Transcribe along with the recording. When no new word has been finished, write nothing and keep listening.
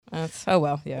Oh,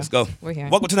 well, yeah. Let's go. We're here.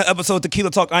 Welcome to the episode of Tequila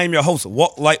Talk. I am your host,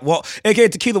 Walk Like Walk, a.k.a.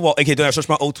 Tequila Walk, a.k.a. Don't search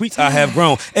my old tweets. I have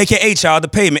grown, a.k.a. Child the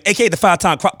Pavement, a.k.a. the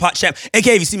 5-time crock pot champ,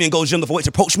 a.k.a. if you see me in Gold Gym, the voice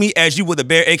approach me as you would a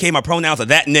bear, a.k.a. my pronouns are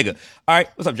that nigga. All right,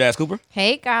 what's up, Jazz Cooper?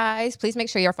 Hey, guys. Please make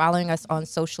sure you're following us on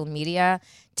social media,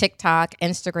 TikTok,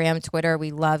 Instagram, Twitter.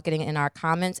 We love getting in our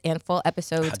comments, and full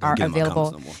episodes are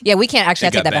available. Yeah, we can't actually,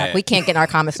 I take that back. We can't get in our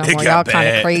comments no more. Y'all kind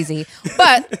of crazy.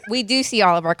 But we do see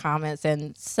all of our comments,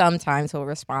 and sometimes we'll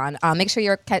respond. Make sure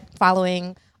you're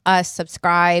following us,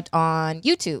 subscribed on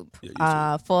YouTube. Yeah,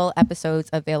 YouTube. Full episodes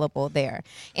available there.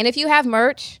 And if you have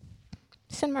merch,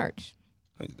 send merch.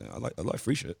 I like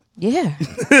free shit. Yeah.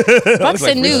 Fuck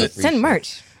send nudes, send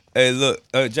merch. Hey, look,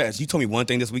 Jazz, you told me one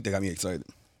thing this week that got me excited.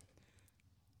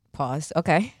 Pause.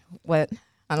 Okay. What?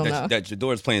 I don't know. That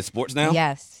Jador is playing sports now?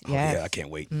 Yes. Oh, yeah, I can't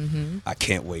wait. Mm-hmm. I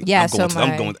can't wait. Yeah,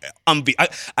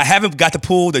 I haven't got to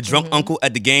pull the drunk uncle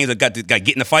at the games. I got to get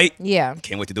in the fight. Yeah.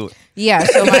 Can't wait to do it. Yeah,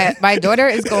 so my daughter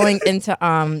is going into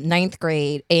 9th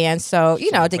grade. And so,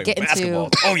 to get basketball.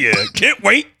 into... Oh, yeah. Can't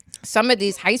wait. Some of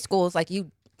these high schools, like,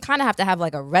 you kind of have to have,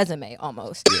 like, a resume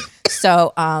almost. Yeah.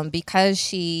 So, because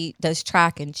she does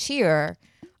track and cheer,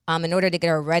 in order to get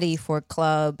her ready for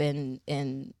club and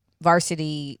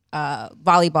varsity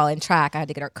volleyball and track, I had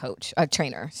to get her a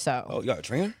trainer. So. Oh, you got a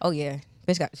trainer? Oh yeah,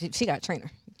 bitch she got a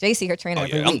trainer. JC her trainer. Oh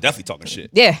yeah, I'm definitely talking shit.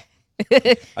 Yeah.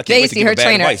 JC her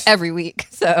trainer advice. Every week.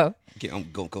 So. I'm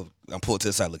pull it to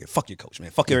the side. Looking, fuck your coach, man.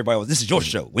 Fuck everybody else. This is your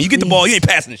show. When you get the ball, you ain't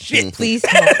passing the shit. Please,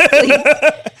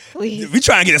 please. We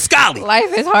trying to get a scholarly.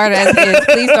 Life is hard as it is.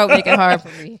 Please don't make it hard for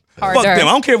me. Harder. Fuck them.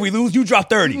 I don't care if we lose. You drop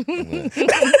 30.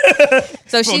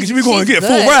 So she's we going to get good.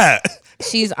 Full ride.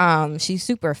 She's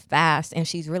super fast and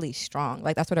she's really strong.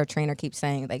 Like that's what our trainer keeps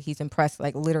saying. Like he's impressed.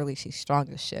 Like literally, she's strong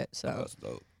as shit. So that's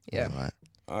dope. Yeah. Right.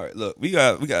 All right, look, we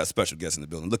got a special guest in the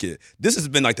building. Look at it. This has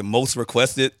been like the most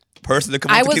requested person to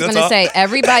come on Tequila Talk. I was going to say,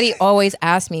 everybody always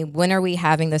asks me, when are we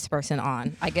having this person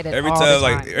on? I get it all the time.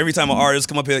 Like every time an artist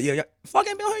come up here, yeah, Flock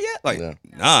ain't been on here yet? Like,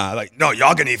 nah, like, no,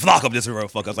 y'all can need Flock up this real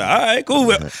fuck. I was like, all right, cool.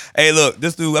 Hey, look,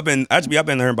 this dude, I've been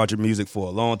hearing about your music for a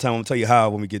long time. I'm gonna tell you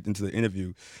how when we get into the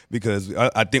interview, because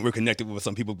I think we're connected with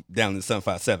some people down in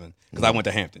 757, because I went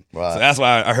to Hampton. Right. So that's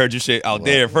why I heard your shit out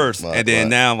there first. And then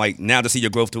now, like, now to see your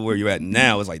growth to where you're at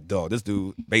now, it's like, dog, this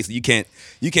dude, basically, you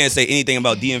can't say anything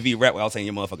about DMV rap without saying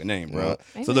your motherfucking name, bro.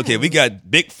 Right. So look here, we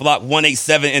got Big Flock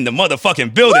 187 in the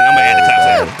motherfucking building. I'm gonna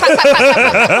add the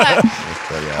top.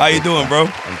 How you doing, bro?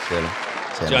 I'm chilling.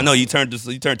 I know you turned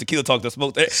Tequila Talk to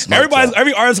smoke.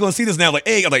 Every artist gonna see this now. Like,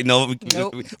 hey, I'm like, no,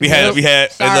 we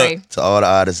had. Sorry. Look. To all the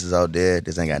artists out there,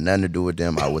 this ain't got nothing to do with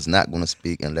them. I was not gonna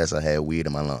speak unless I had weed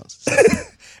in my lungs. So.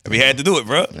 We had to do it,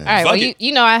 bro. All right. Well,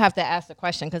 you know I have to ask the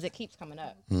question because it keeps coming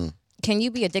up. Can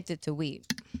you be addicted to weed?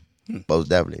 Most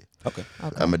definitely. Okay.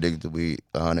 I'm addicted to weed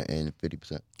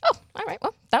 150%. Oh, all right.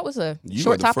 Well, that was a you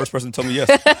short were the topic. First person to tell me yes.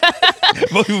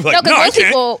 Most people like,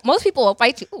 most people will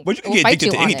fight you. But you can get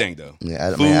addicted to anything, though.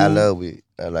 Yeah, I love weed.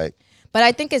 But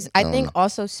I think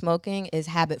also smoking is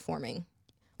habit forming.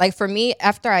 Like for me,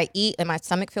 after I eat and my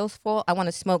stomach feels full, I want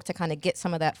to smoke to kind of get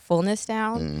some of that fullness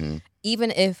down. Mm-hmm.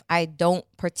 Even if I don't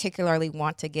particularly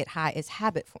want to get high, it's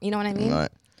habit. You know what I mean?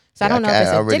 Right. So I don't know if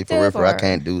it's addictive or... I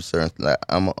can't do certain, like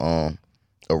I'm a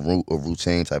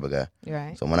routine type of guy.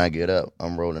 Right. So when I get up,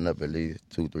 I'm rolling up at least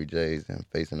 2-3 J's and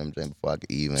facing them J's before I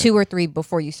can even. 2 or 3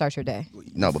 before you start your day.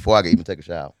 No, before I can even take a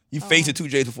shower. You facing 2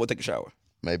 J's before I take a shower?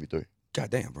 Maybe 3. God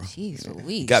damn, bro. Jeez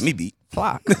Louise. Got me beat.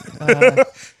 Flock.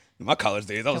 My college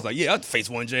days, I was like, yeah, I'd face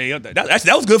 1 J. That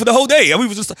was good for the whole day. I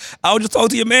was just talking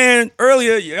to your man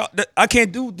earlier. Yeah, I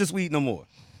can't do this weed no more.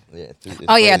 Yeah,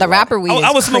 the rapper weed.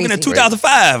 I was smoking in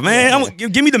 2005, man. Yeah.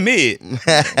 Give me the mid.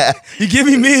 You give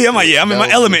me mid. I'm like, yeah, I'm in my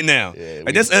element now. Yeah,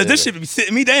 like this shit be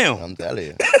sitting me down. I'm telling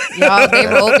you. Y'all, they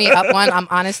rolled me up one. I'm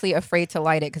honestly afraid to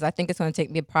light it because I think it's going to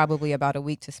take me probably about a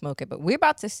week to smoke it. But we're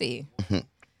about to see.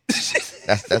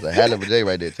 That's a hell of a day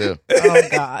right there too. Oh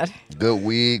God. Good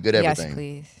weed, good everything. Yes,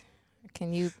 please.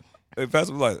 Can you? Hey,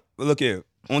 Pastor, like, look here.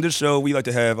 On this show, we like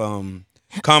to have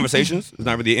conversations. It's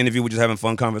not really an interview. We're just having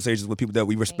fun conversations with people that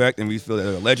we respect and we feel that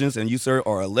are legends. And you, sir,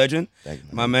 are a legend,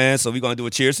 my man. So we're gonna do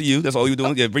a cheers to you. That's all you're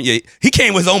doing. He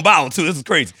came with his own bottle too. This is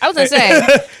crazy. I was gonna say,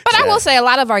 but I will say a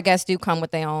lot of our guests do come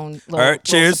with their own. All right,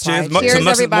 cheers, cheers. More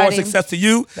success to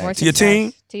you, to your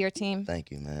team, to your team. Thank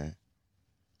you, man.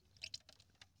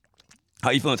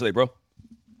 How you feeling today, bro?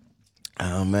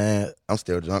 Oh man, I'm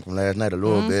still drunk from last night a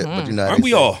little bit, but you know, aren't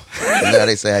we all? You know how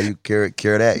they say how you cure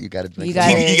that, you gotta drink. You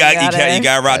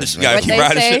gotta ride the shit. You gotta keep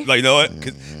riding the shit. Like, you know what?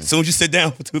 Cause as soon as you sit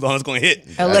down for too long, it's gonna hit.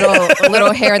 A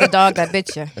little hair of the dog that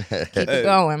bit you. Keep it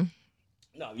going.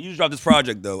 No, you just dropped this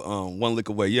project though. One Lick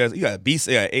Away. Yeah, you got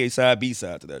A side, B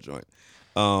side to that joint.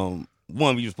 One,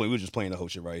 we were just playing the whole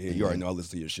shit right here. You already know I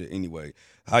listen to your shit anyway.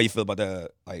 How you feel about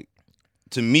that? Like,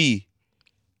 to me,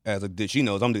 as a bitch, she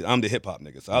knows I'm the hip hop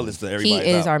nigga, so I listen to everybody.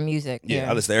 He is our music. Yeah,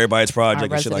 I listen to everybody's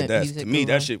project Our and shit like that. resident To music me,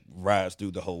 guru. that shit rides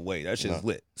through the whole way. That shit is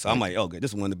lit. So I'm like, okay,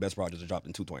 this is one of the best projects that dropped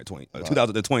in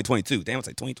 2022. Damn, I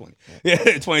say 2020. Yeah,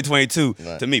 2022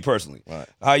 to me personally. Right.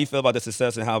 How you feel about the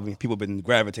success and how people been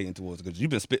gravitating towards it? Because you've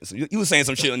been spitting. So you were saying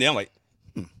some shit in there. I'm like,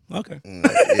 okay.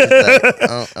 It's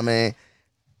like, I mean,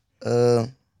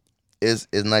 it's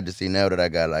nice to see now that I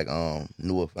got like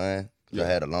newer fans. I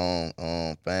had a long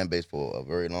fan base for a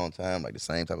very long time, like the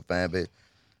same type of fan base.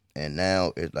 And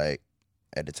now it's like,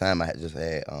 at the time I had just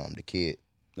had the kid.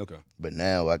 Okay. But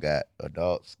now I got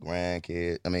adults, parents,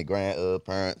 you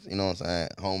know what I'm saying?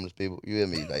 Homeless people, you hear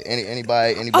me? Like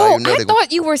anybody Oh, you know. I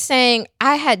thought you were saying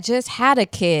I had just had a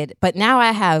kid, but now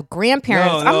I have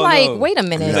grandparents. No, I'm like, no. wait a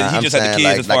minute. Nah, he just had the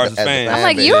kids as far as his fans. I'm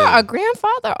like, you're a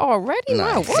grandfather already?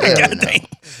 Nah, My word.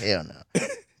 hell no.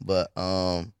 But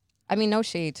I mean, no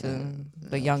shade to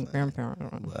the young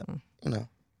grandparent. But, you know,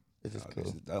 this is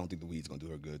cool. I don't think the weed's gonna do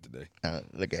her good today.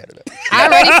 Look at it. I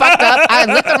already fucked up. I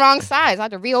licked the wrong size. I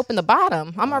had to reopen the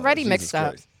bottom. I'm already mixed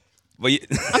up. But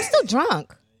I'm still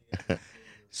drunk.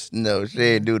 No, she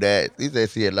didn't do that. She said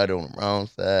she had light on the wrong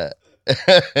side.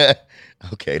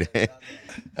 Okay then.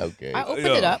 Okay. I opened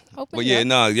it up.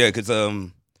 Because I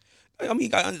mean, you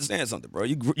gotta understand something, bro.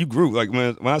 You grew like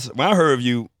when I heard of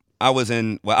you. I was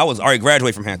already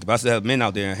graduated from Hampton, but I still have men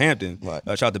out there in Hampton. Right.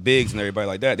 Shout out to Biggs and everybody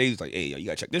like that. They was like, hey, yo, you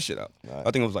gotta check this shit out. Right. I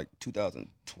think it was like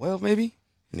 2012 maybe.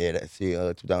 Yeah,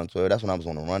 2012. That's when I was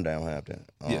on the rundown Hampton.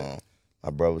 My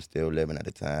brother was still living at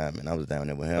the time, and I was down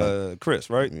there with him.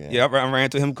 Chris, right? Yeah. I ran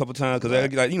into him a couple times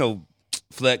because like, you know,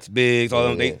 Flex, Biggs,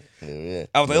 all them. Yeah.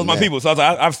 I was like, those my people. So I was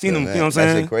like, I've seen them. You know what I'm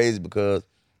saying? That shit crazy because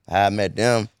I met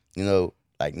them. You know,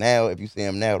 like now, if you see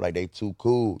them now, like they too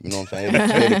cool. You know what I'm saying?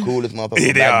 They're the coolest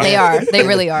motherfuckers. They are. They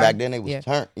really are. Back then they was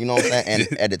turned. You know what I'm saying?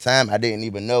 And at the time, I didn't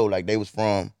even know like they was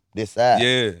from this side.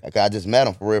 Yeah. Like I just met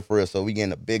them for real. So we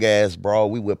getting a big ass brawl.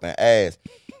 We whipping ass.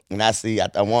 And I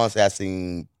want to say I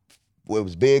seen. It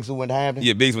was Biggs who went to Hampton?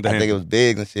 Yeah, Biggs went to Hampton. I think it was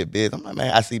Biggs and shit. Biggs. I'm like,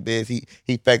 man, I see Biggs.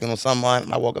 He faking on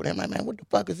something. I walk up there. I'm like, man, what the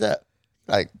fuck is that?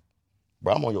 Like,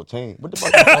 bro, I'm on your team. What the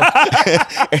fuck is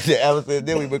that? And then ever since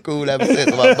then, we been cool ever since.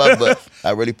 But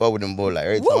I really fuck with them boys. Like,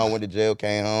 every time I went to jail,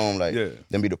 came home, like,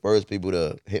 them be the first people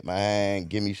to hit my hand,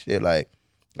 give me shit. Like,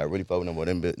 I really fuck with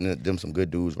them boys. Them some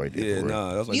good dudes right there. Yeah,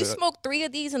 nah. That's like You smoke 3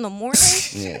 of these in the morning?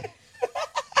 Yeah.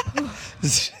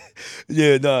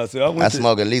 Yeah, nah. So I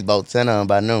smoke at least about 10 of them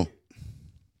by noon.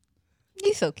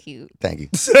 He's so cute. Thank you.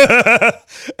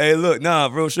 Hey, look, nah,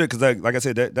 real shit. Because like I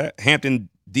said, that Hampton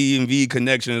DMV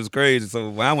connection is crazy.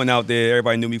 So when I went out there,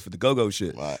 everybody knew me for the go-go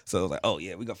shit. Right. So I was like, oh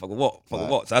yeah, we got fuck a walk.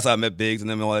 So that's how I met Biggs and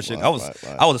them and all that shit. Right, I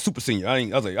was a super senior. I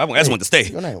was like, I just wanted to stay.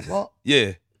 Your name what?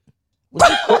 Yeah.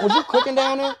 Was you cooking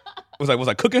down there? Was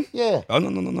I cooking? Yeah. Oh no.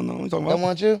 What you talking That about?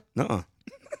 want you? Nuh-uh.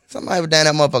 Somebody was down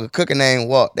that motherfucker cooking name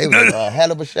Walk. They was a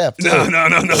hell of a chef. Too. No,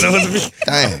 that wasn't me.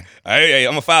 Damn. Hey,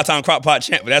 I'm a 5-time crock pot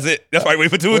champ, but that's it. That's why we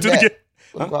put 2 and 2 together.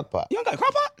 What's a crock pot? You don't got a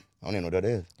crock pot? I don't even know what that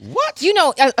is. What? You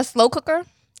know a slow cooker?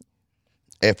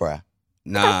 Air fryer.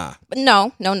 Nah.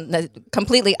 No,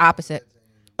 completely opposite.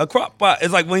 A crock pot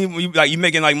is like when you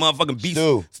making like motherfucking beef.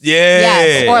 Stew. Yeah.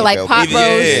 Yes, or like pot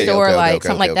roast Yeah, or okay, like okay,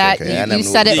 something like okay, that. okay. You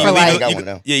set it Yeah, for you like leave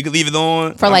it- you can leave it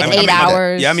on for like 8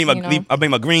 hours. Yeah, I mean you know? I make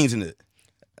my greens in it.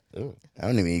 Ooh, I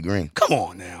don't even eat green. Come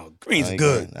on now, greens I are don't eat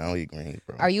good. green. I don't eat green,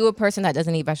 bro. Are you a person that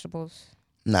doesn't eat vegetables?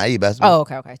 Nah, I eat vegetables.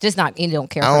 Oh, okay. Just not you don't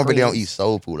care. I for don't greens. eat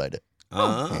soul food like that.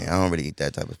 Uh-huh. Yeah, I don't really eat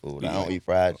that type of food. I don't eat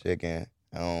fried chicken.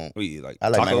 I don't. What you like? I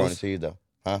like macaroni and tacos? cheese though.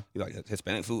 Huh? You like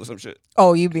Hispanic food or some shit?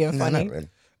 Oh, you being Nah, funny. not really.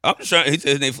 I'm just trying. He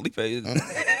said his name Felipe.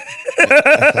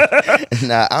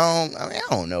 Nah, I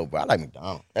don't know, bro. I like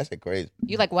McDonald's. That shit crazy.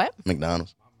 You like what?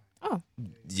 McDonald's.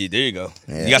 Yeah, there you go.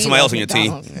 Yeah. You got somebody else on your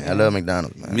team. McDonald's. Yeah, I love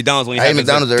McDonald's, man. McDonald's when you I eat have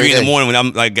McDonald's every 3 in the day. morning when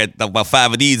I'm like got about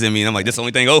 5 of these in me, and I'm like, this the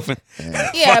only thing open. Yeah,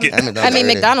 Fuck it. I I eat McDonald's mean every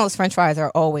day. McDonald's French fries are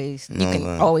always you can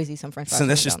right. always eat some French fries. So from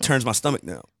that just McDonald's. turns my stomach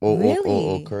now. Or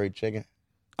Really? curry chicken.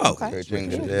 Oh, Okay. Curry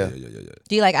chicken. yeah. Yeah.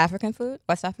 Do you like African food?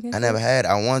 West African? I never had.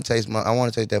 I want to taste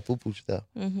that fufu stuff.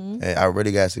 Hey, I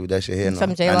really gotta see what that shit here.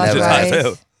 Some I J-Lo's never Just hot had. as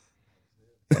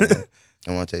rice. hell.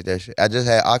 I want to taste that shit. I just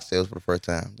had oxtails for the first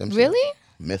time. Them shit Really?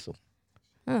 missile.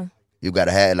 Huh. You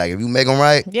gotta have like if you make them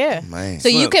right. Yeah. Man. So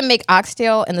you Slim. can make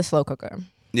oxtail in the slow cooker.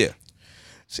 Yeah.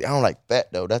 See, I don't like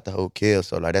fat though. That's the whole kill.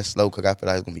 So like that slow cook, I feel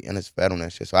like it's gonna be endless fat on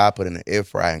that shit. So I put it in the air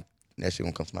fryer and that shit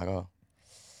gonna come smack off.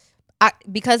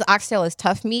 Because oxtail is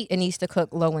tough meat, it needs to cook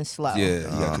low and slow. Yeah, you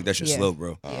gotta cook that shit Yeah. slow,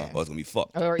 bro. Yeah. Or it's gonna be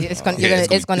fucked. Or it's gonna Yeah,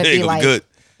 be it's gonna like be good.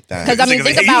 thing. Because I mean,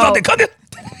 think about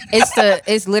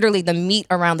it's literally the meat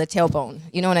around the tailbone.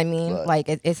 You know what I mean? Right. Like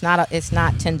it's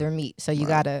not tender meat, so you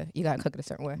gotta cook it a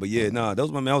certain way. But yeah,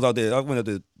 those my man. I was out there.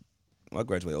 I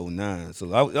graduated 2009,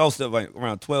 so I was still like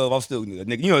around 12. I was still a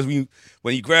nigga. You know,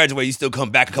 when you graduate, you still come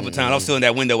back a couple times. I was still in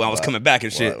that window when I was coming back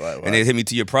and shit. Right. And they hit me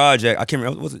to your project. I can't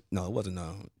remember. Was it? No, it wasn't.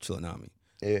 Chillinami.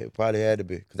 Yeah, it probably had to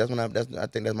be, because I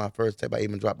think that's my first tape I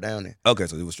even dropped down there. Okay,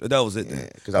 so that was it. Yeah,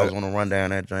 because I was gonna run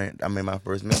down that joint. I made my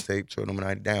first mixtape,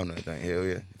 Chillinami down that joint. Hell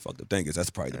yeah. Fuck the thing is,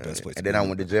 that's probably the best place. And then I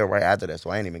went to jail right after that,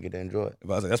 so I ain't even get to enjoy it.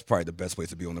 But I was like, that's probably the best place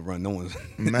to be on the run. No one's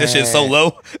this shit's so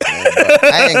low.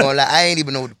 I ain't gonna lie, I ain't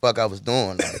even know what the fuck I was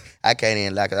doing. Like, I can't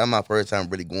even lie, cause that's my first time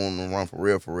really going on the run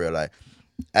for real. Like,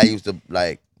 I used to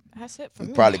that's it for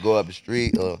me. Probably go up the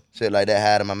street or shit like that,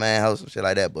 hide in my man's house or shit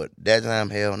like that. But that time,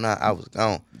 hell nah, I was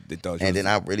gone. Then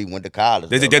I really went to college.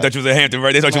 They thought you was a Hampton,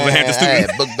 right? They thought you was a Hampton student. I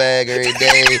had book bag every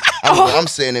day. I'm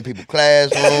sitting in people's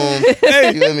classrooms.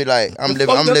 You feel me? Like I'm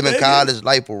living college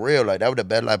life for real. Like that was the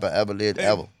best life I ever lived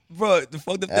ever. Bro, the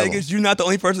fucked up thing is you're not the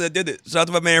only person that did it. Shout out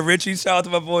to my man Richie. Shout out to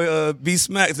my boy B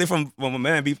Smacks. They from my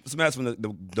man B Smacks from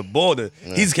the border.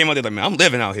 Yeah. He just came out there like, man, I'm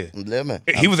living out here. I'm living.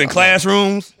 He was in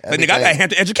classrooms. Like, nigga, I got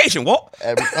Hampton education. What?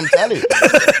 I'm telling you.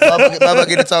 Motherfucker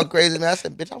get to talk crazy, man. I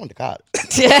said, bitch, I went to college.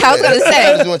 Yeah, I was gonna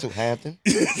say. I just went to Hampton.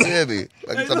 Yeah, me.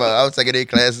 I was taking their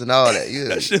classes and all that. Yeah.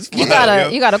 That shit's you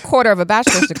got a quarter of a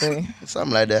bachelor's degree.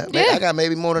 Something like that. Yeah. I got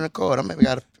maybe more than a quarter. I maybe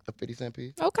got a 50-cent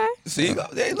piece. Okay. See,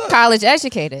 hey, look. College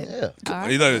educated. Yeah.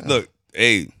 Right. Look,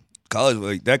 hey, college,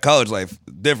 like that college life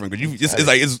different,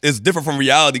 because it's different from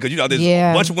reality, because there's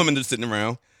a bunch of women just sitting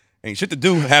around, ain't shit to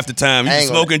do half the time. You just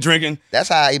smoking, drinking. That's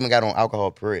how I even got on alcohol.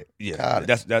 Period. Yeah,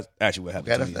 college. That's actually what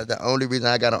happened. That's the only reason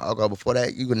I got on alcohol. Before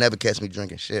that, you could never catch me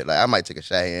drinking shit. Like I might take a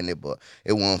shot here and there, but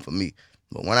it wasn't for me.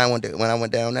 But when I went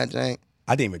down that drink,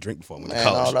 I didn't even drink before I went to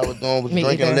college. All I was doing was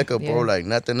drinking liquor, bro. Like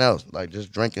nothing else. Like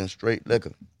just drinking straight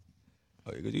liquor.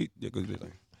 Oh, good.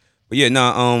 But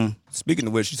yeah, speaking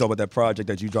of which, you talk about that project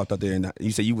that you dropped out there, and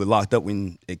you said you were locked up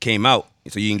when it came out,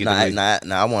 so you didn't get Nah,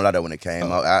 I wasn't locked up when it came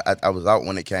out. I was out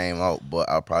when it came out, but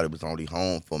I probably was only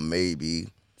home for maybe.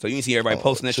 So you didn't see everybody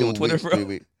posting that shit on Twitter, bro? 3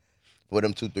 weeks. For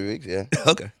them 2-3 weeks, yeah.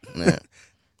 Okay. Yeah.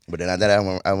 But then after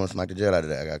that, I went smack the jail out of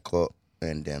that. I got caught,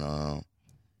 and then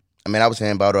I was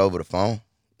hearing about it over the phone.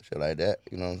 Shit like that,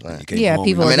 you know what I'm saying? Yeah,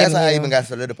 people. That's how I even got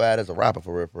solidified as a rapper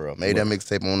for real. Made that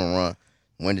mixtape on the run,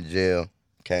 went to jail,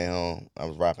 came home. I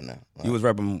was rapping now. You was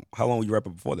rapping. How long were you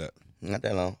rapping before that? Not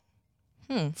that long.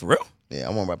 For real? Yeah, I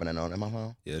wasn't rapping that long. Am I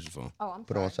phone? Yeah, that's your phone. Oh, I'm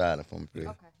Put it on silent for me, please.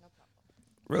 Okay, no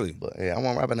problem. Really? But yeah, I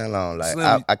wasn't rapping that long.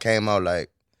 Like I came out like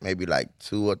maybe like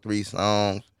 2 or 3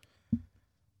 songs,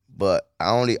 but I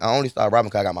only started rapping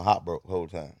because I got my heart broke the whole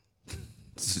time.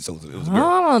 So it was a girl.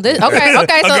 Oh, okay. So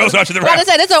I was about to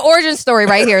say this is an origin story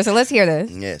right here. So let's hear this.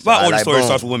 Yeah, so my origin story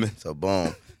starts with women. So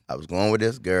boom, I was going with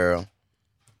this girl,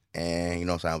 and you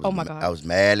know what I'm saying. My God. I was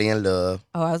madly in love.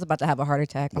 Oh, I was about to have a heart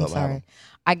attack. I'm sorry.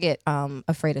 I get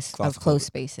afraid of closed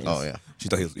spaces. Oh yeah. She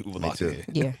thought he was locked in.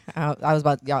 Yeah, I was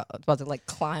about to like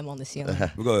climb on the ceiling.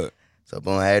 Go ahead. So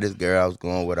boom, I had this girl I was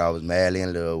going with. I was madly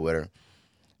in love with her.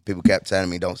 People kept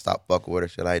telling me don't stop fucking with her,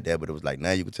 shit like that. But it was like,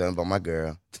 now you can tell me about my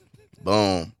girl.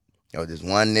 Boom. There was this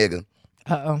one nigga.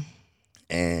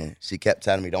 And she kept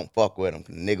telling me don't fuck with him.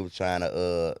 The nigga was trying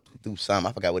to do something.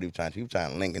 I forgot what he was trying to do. He was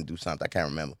trying to link and do something. I can't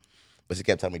remember. But she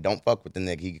kept telling me don't fuck with the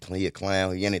nigga. He a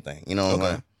clown, he anything. You know what I'm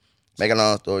saying? Make a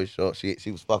long story short,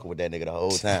 she was fucking with that nigga the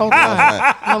whole time. Hold on.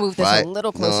 I'm gonna move this a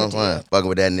little closer to you. Fucking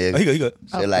with that nigga. He good.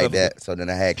 Shit like that. So then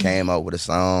I came out with a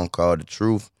song called The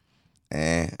Truth.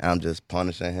 And I'm just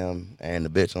punishing him and the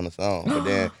bitch on the song. But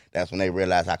then that's when they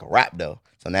realized I could rap though.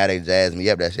 So now they jazzed me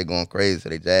up. That shit going crazy. So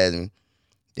they jazzed me.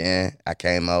 Then I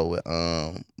came out with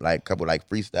like a couple like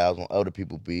freestyles on other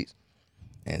people's beats.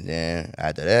 And then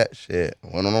after that, shit,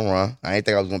 I went on a run. I ain't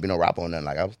think I was gonna be no rapper on nothing.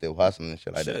 Like I was still hustling and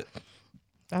shit like that.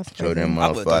 That's crazy.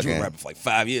 I thought you were rapping for like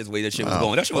 5 years the way that shit was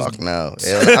going. That shit was no.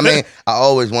 I mean, I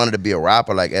always wanted to be a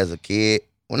rapper like as a kid.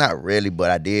 Well, not really,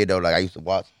 but I did though. Like I used to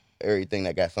watch everything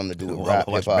that got something to do with rap.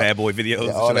 Watch Bad Boy videos.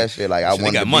 Yeah, all that shit. Like I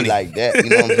wanted to be like that. You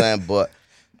know what I'm saying? But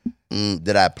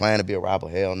did I plan to be a rapper?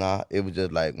 Hell nah. It was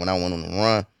just like when I went on the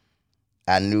run,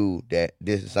 I knew that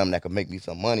this is something that could make me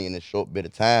some money in a short bit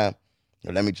of time.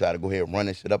 So let me try to go ahead and run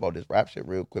this shit up on this rap shit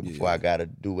real quick before I gotta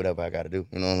do whatever I gotta do.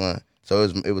 You know what I'm saying?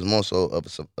 So it was more so of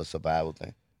a survival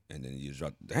thing. And then you just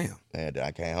dropped, damn. And then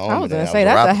I came home. I was gonna say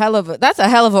that's a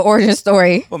hell of an origin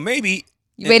story. Well, maybe.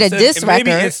 You made a diss record.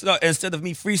 Maybe instead of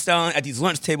me freestyling at these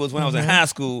lunch tables when I was in high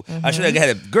school, I should have had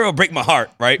a girl break my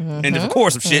heart, right? And just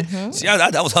record some shit. See,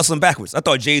 I was hustling backwards. I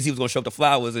thought Jay-Z was gonna show up the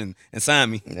flowers and sign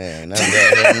me. Yeah, none of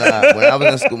that. Nah. When I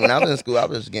was in school, I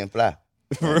was just getting fly.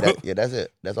 Yeah, that's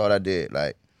it. That's all I did.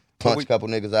 Like punch a couple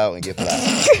niggas out and get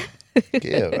fly.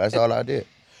 Yeah, that's all I did.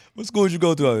 What school did you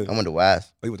go to? I went to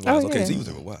Wise. Oh, you went to Wise. Okay, so you was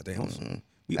at Wise. Damn.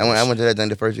 I went to that thing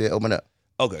the first year it opened up.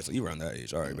 Okay, so you around that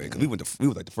age. All right, man. Because we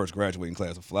were like the first graduating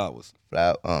class of Flowers.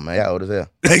 Oh, man, y'all old as hell.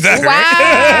 Exactly.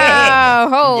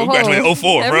 Wow. We graduated in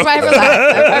 04, bro.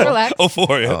 Everybody relax.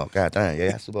 04, yeah. Oh, God damn.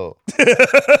 Yeah, that's Super Bowl.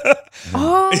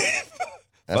 Oh.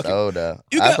 That's old, though.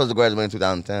 I was supposed to graduate in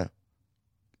 2010.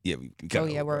 Yeah, we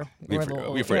kind of. We're up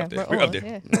there. We're up there.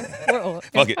 Yeah. We're old.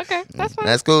 Fuck it. Okay, that's fine.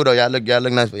 That's cool, though. Y'all look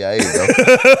nice for y'all age, though.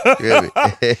 You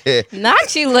hear me?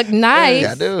 Not you look nice.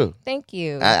 Yeah, I do. Thank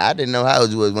you. I didn't know how old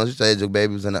you was. Once you said your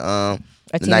baby was in the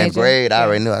ninth grade, I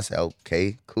already knew. I said,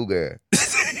 okay, cool girl.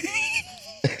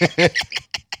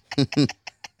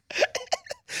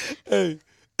 Hey.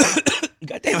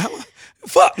 Goddamn,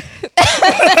 fuck.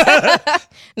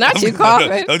 Not you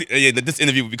coughing. Yeah, this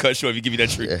interview would be cut short if you give me that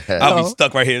treat. I'll be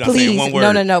stuck right here and I'm saying one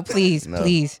word. No, please.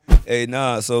 Hey,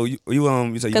 nah, so you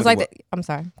said you I'm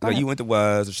sorry. Like you went to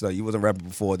Wise, and like you wasn't rapping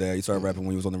before that. You started rapping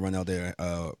when you was on the run out there,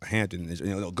 Hampton. You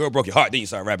know, Girl Broke Your Heart. Then you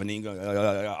started rapping. Then you go,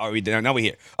 now we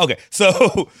here. Okay,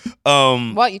 so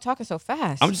Why you talking so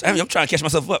fast? I'm trying to catch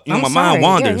myself up. You know, my mind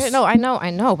wanders. Yeah, no, I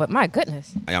know, but my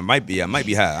goodness. I might be high.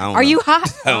 I don't know. Are you high?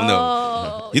 I don't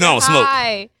know. You know I don't smoke.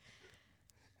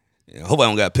 Yeah, I hope I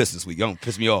don't got pissed this week. Don't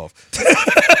piss me off.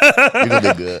 You're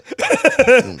gonna be good.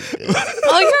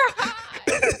 Oh, you're high.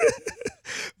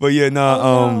 But yeah,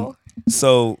 no.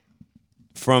 So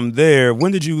from there,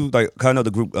 when did you kind of know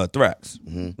the group Thrax?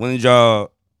 Mm-hmm. When did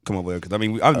y'all come up with it? Because I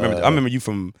mean, I remember you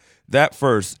from that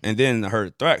first, and then I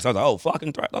heard Thrax. I was like, oh,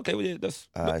 fucking Thrax. Okay, well, yeah, that's.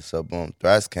 All right, so boom,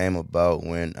 Thrax came about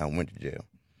when I went to jail.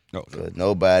 Oh, so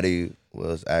nobody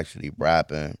was actually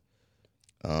rapping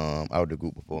out of the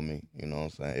group before me. You know what I'm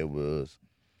saying? It was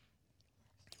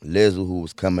Lizzle who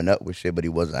was coming up with shit, but he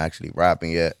wasn't actually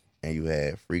rapping yet. And you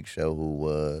had Freak Show who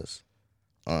was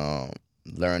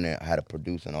learning how to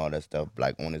produce and all that stuff,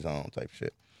 like on his own type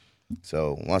shit.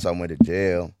 So once I went to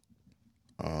jail,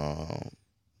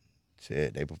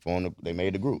 they performed, they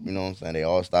made the group, you know what I'm saying? They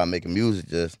all started making music,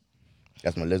 that's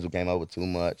when Lizzle came up with Too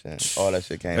Much and all that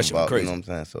shit came about, you know what I'm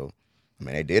saying? So, I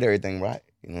mean, they did everything right,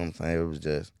 you know what I'm saying? It was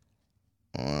just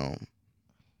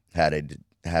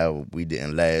how we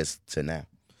didn't last to now.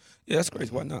 Yeah, that's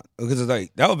crazy. Why not? Because it's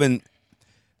like, that would have been,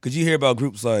 because you hear about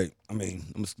groups like, I mean,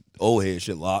 old head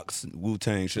shit, Locks,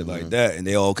 Wu-Tang, shit like that, and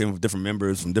they all came with different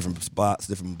members from different spots,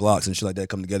 different blocks and shit like that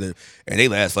come together, and they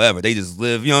last forever. They just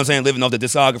live, you know what I'm saying, living off the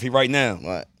discography right now.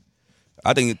 Right.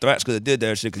 I think Thrax could have did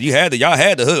that shit, because y'all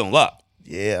had the hood on lock.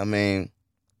 Yeah, I mean,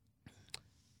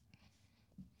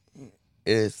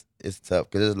 it's tough,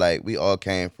 because it's like we all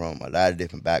came from a lot of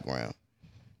different backgrounds,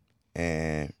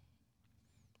 and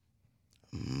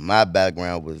my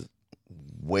background was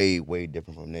way, way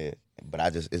different from theirs. But I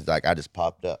just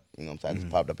popped up, you know what I'm saying? I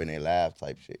just popped up in their lives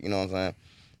type shit, you know what I'm saying?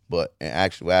 But in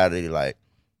actuality, like,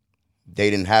 they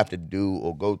didn't have to do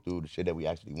or go through the shit that we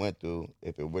actually went through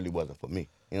if it really wasn't for me.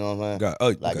 You know what I'm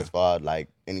saying? As far as like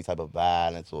any type of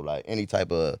violence or like any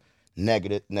type of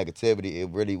negativity, it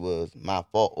really was my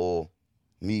fault or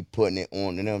me putting it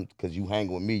on to them, because you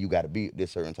hang with me, you got to be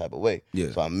this certain type of way.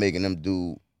 Yeah. So I'm making them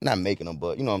do. Not making them,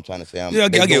 but you know what I'm trying to say. I'm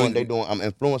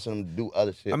influencing them to do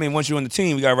other shit. I mean, once you're on the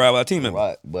team, we got to ride with our team member.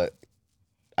 Right, but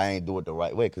I ain't do it the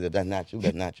right way, because if that's not you,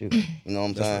 that's not you. You know what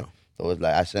I'm saying? Real. So it's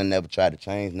like I should never try to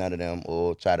change none of them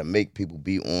or try to make people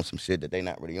be on some shit that they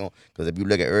not really on. Because if you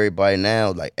look at everybody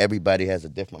now, like everybody has a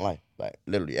different life. Like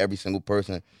literally every single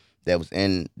person that was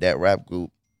in that rap group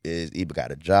is either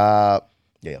got a job,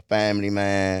 they a family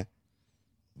man,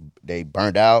 they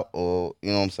burnt out, or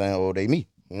you know what I'm saying, or they me.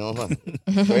 You know what I'm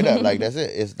saying? Straight up, like that's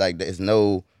it. It's like it's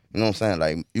no, you know what I'm saying?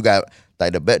 Like you got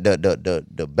like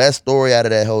the best story out of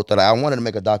that whole thing. Like, I wanted to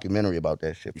make a documentary about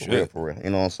that shit for real. You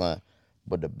know what I'm saying?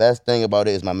 But the best thing about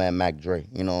it is my man Mac Dre.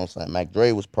 You know what I'm saying? Mac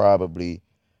Dre was probably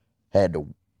had the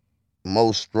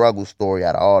most struggle story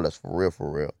out of all us for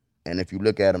real. And if you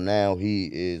look at him now, he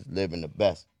is living the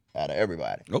best out of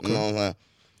everybody. Okay. You know what I'm saying?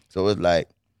 So it's like,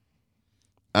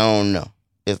 I don't know.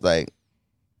 It's like,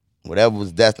 whatever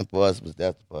was destined for us was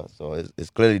destined for us. So it's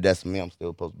clearly destined for me. I'm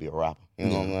still supposed to be a rapper. You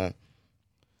know what I'm saying?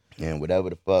 And whatever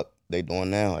the fuck they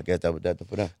doing now, I guess that was destined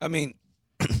for them. I mean,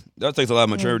 that takes a lot of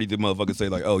maturity to motherfuckers say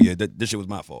like, oh yeah, this shit was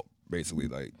my fault. Basically,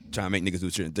 like trying to make niggas do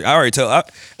shit. I already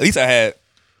at least I had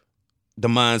the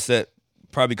mindset,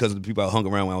 probably because of the people I hung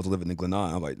around when I was living in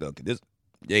Glenarm. I'm like, look,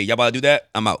 y'all about to do that?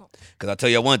 I'm out. Because I tell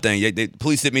you one thing, they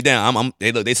police sit me down.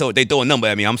 They throw a number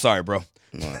at me. I'm sorry, bro.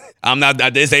 Right. I'm not.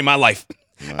 This ain't my life.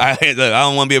 Right. I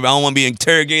don't want to be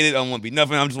interrogated. I don't want to be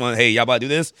nothing. I'm just want, hey, y'all about to do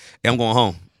this? Hey, I'm going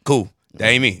home. Cool. That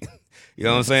ain't me. You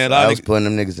know what I'm saying? So I was putting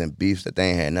them niggas in beefs that they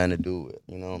ain't had nothing to do with.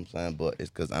 You know what I'm saying? But it's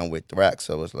because I'm with Thrax,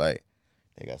 so it's like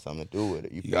they got something to do with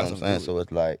it. You feel what I'm saying? So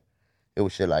it's like it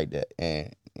was shit like that,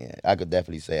 and yeah, I could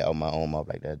definitely say out my own mouth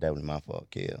like that. That was my fault,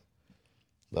 kill.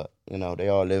 But you know, they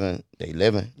all living,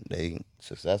 they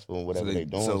successful in whatever they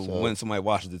doing. So when somebody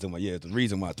watches it, they're like, yeah, the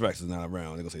reason why Thrax is not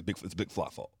around, they're gonna say it's Big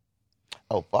Flock fault.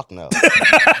 Oh, fuck no.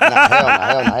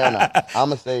 Hell no. I'm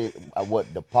going to say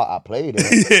what the part I played in.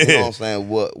 You know what I'm saying?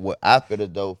 What I feel as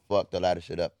though fucked a lot of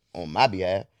shit up on my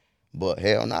behalf. But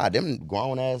hell nah, them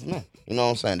grown-ass men. You know what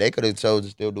I'm saying? They could have chose to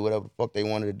still do whatever the fuck they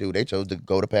wanted to do. They chose to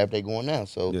go the path they going now.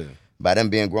 So by them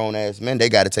being grown-ass men, they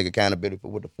got to take accountability for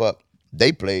what the fuck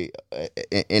they played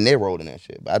in their role in that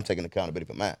shit. But I'm taking accountability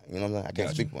for mine. You know what I'm saying? I can't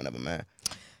speak for another man.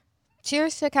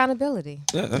 Cheers to accountability.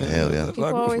 Yeah, hell yeah.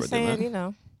 People always saying, you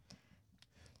know.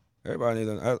 Everybody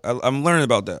needs. I'm learning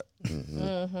about that.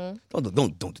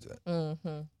 Don't do that.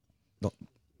 Don't.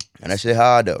 And that shit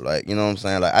hard though. Like, you know what I'm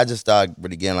saying? Like, I just started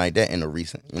really getting like that in the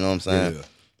recent. You know what I'm saying?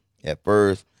 Yeah. At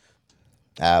first,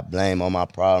 I blame all my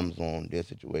problems on this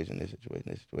situation,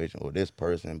 or this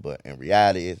person. But in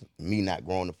reality, it's me not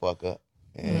growing the fuck up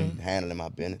and handling my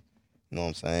business. You know what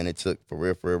I'm saying? It took, for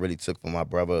real, really took for my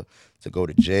brother to go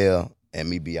to jail and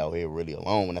me be out here really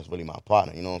alone when that's really my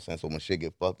partner. You know what I'm saying? So when shit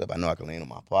get fucked up, I know I can lean on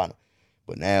my partner.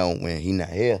 But now when he not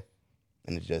here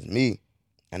and it's just me,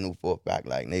 I knew for a fact,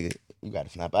 like, nigga, you got to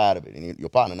snap out of it. And your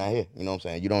partner not here. You know what I'm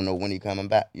saying? You don't know when he coming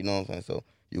back. You know what I'm saying? So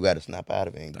you got to snap out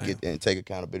of it and get and take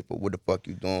accountability for what the fuck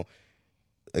you doing.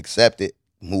 Accept it,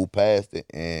 move past it,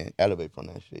 and elevate from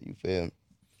that shit. You feel me?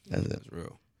 That's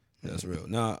real. That's real.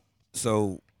 Now,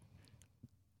 so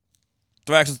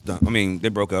Thrax is done. I mean, they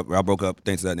broke up. I broke up.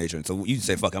 Things of that nature. And so you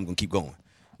say, "Fuck, I'm gonna keep going."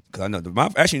 Because I know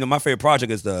my favorite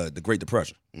project is the Great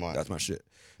Depression. Right. That's my shit.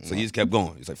 So you just kept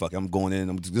going. It's like, "Fuck, I'm going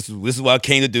in. This is what I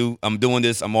came to do. I'm doing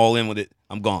this. I'm all in with it.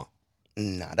 I'm gone."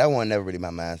 Nah, that wasn't never really my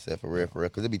mindset for real.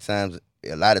 Because there be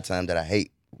a lot of times that I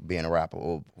hate being a rapper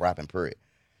or rapping period.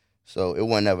 So it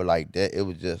wasn't never like that. It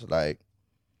was just like,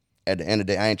 at the end of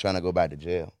the day, I ain't trying to go back to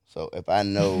jail. So if I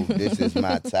know this is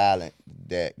my talent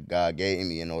that God gave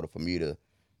me in order for me to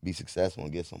be successful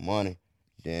and get some money,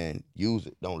 then use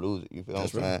it. Don't lose it. You feel what I'm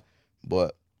saying?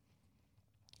 But,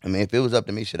 I mean, if it was up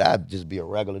to me, should I just be a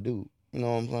regular dude? You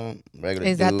know what I'm saying? Regular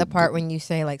dude. Is that the part when you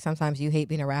say, like, sometimes you hate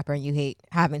being a rapper and you hate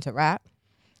having to rap?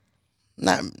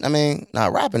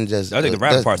 Rapping just... I think the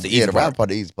rapping part's the easy part. Yeah, the rapping part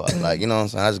the easy part. Like, you know what I'm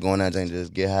saying? I just go in there and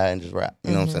just get high and just rap.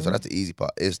 You know what I'm saying? So that's the easy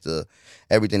part. It's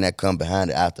everything that come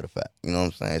behind it after the fact. You know what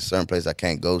I'm saying? Certain places I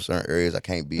can't go, certain areas I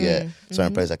can't be at,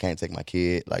 certain places I can't take my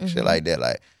kid, like shit like that.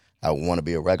 Like, I want to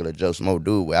be a regular Joe Smo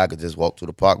dude where I could just walk to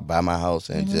the park by my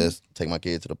house and just take my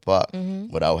kid to the park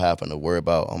without having to worry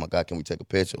about, oh my God, can we take a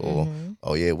picture? Or,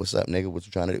 oh yeah, what's up, nigga? What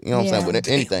you trying to do? You know what I'm saying? With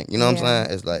anything. You know what I'm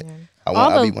saying? It's like,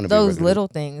 all those little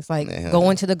things, like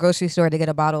going to the grocery store to get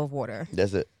a bottle of water.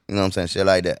 That's it. You know what I'm saying? Shit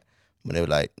like that. But they were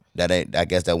like, that ain't, I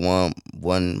guess that one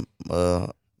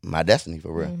my destiny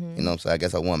for real. You know what I'm saying? I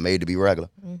guess I wasn't made to be regular.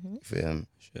 You feel me?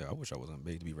 Shit, I wish I wasn't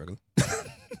made to be regular.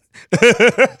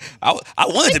 I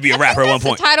wanted to be a rapper at one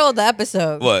point. That's the title of the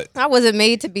episode. What? I wasn't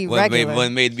made to be regular.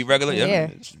 Wasn't made to be regular?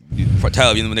 Yeah.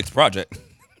 Title in the next project.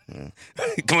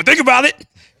 Come on, think about it.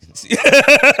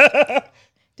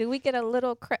 Do we get a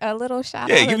little shout out?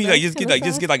 Yeah, give me just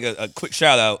get like a quick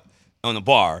shout out on the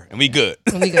bar, and we good.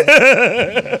 We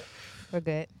good. We're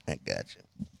good. I got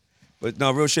you. But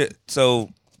no, real shit. So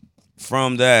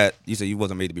from that, you said you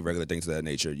wasn't made to be regular, things of that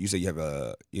nature. You said you have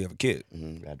a kid.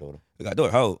 Got a daughter. You got a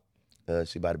daughter. How old?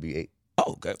 She about to be 8.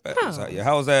 Oh, okay. So, yeah,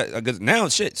 how was that? Because now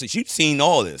shit. So you've seen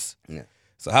all this. Yeah.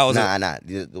 So how was it? Nah.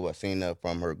 What seen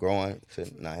from her growing? Hell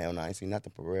no, I ain't seen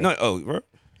nothing for real. No. Oh, bro.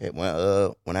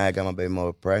 When I got my baby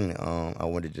mother pregnant, I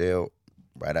went to jail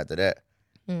right after that,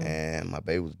 and my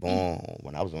baby was born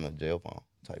when I was on a jail phone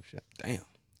type shit. Damn.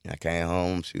 And I came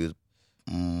home. She was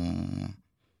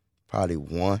probably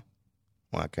 1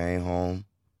 when I came home.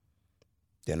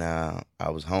 Then I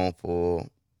was home for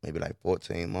maybe like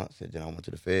 14 months, and then I went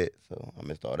to the Fed, so I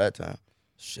missed all that time.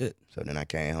 Shit. So then I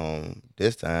came home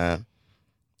this time,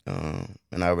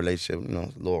 and our relationship, you know,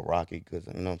 it's a little rocky because,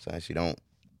 you know what I'm saying, she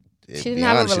didn't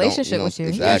have a relationship with you.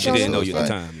 Exactly. Yeah, she didn't know you at the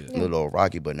time. Yeah. A little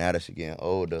rocky, but now that she's getting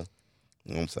older,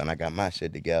 you know what I'm saying, I got my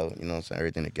shit together. You know what I'm saying,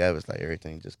 everything together. It's like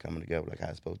everything just coming together like how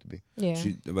it's supposed to be. Yeah.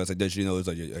 Does she know it's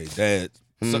like, hey,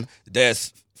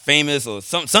 dad's famous or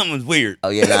something was weird? Oh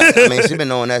yeah, I mean, she been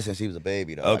knowing that since she was a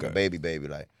baby though. Okay. Like a baby.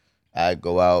 Like I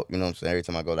go out, you know what I'm saying, every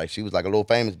time I go, like she was like a little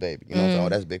famous baby. You know what I'm saying? Oh,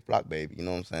 that's Big Flock baby. You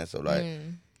know what I'm saying? So like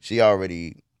she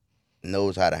already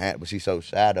knows how to handle, but she's so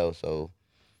shy though, so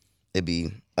it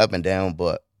be up and down,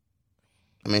 but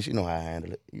I mean, she know how I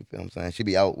handle it. You feel what I'm saying? She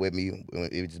be out with me.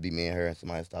 It would just be me and her, and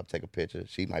somebody stop, take a picture.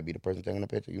 She might be the person taking the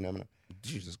picture. You never know.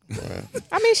 Jesus.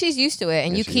 I mean, she's used to it,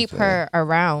 and you keep her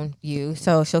around you,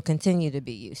 so she'll continue to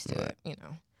be used to it, you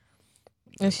know.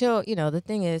 And she'll, you know, the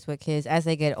thing is with kids, as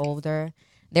they get older,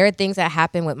 there are things that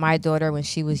happen with my daughter when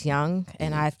she was young,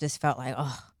 and I've just felt like,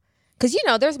 oh. Because, you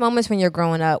know, there's moments when you're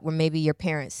growing up where maybe your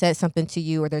parents said something to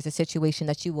you or there's a situation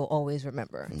that you will always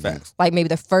remember. Facts. Like maybe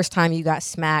the first time you got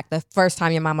smacked, the first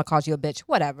time your mama called you a bitch,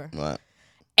 whatever. Right.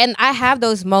 And I have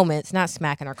those moments, not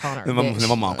smacking or calling her a bitch.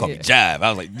 My mom called me jive.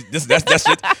 I was like, that's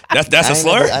shit. That's a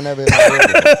slur? I never hit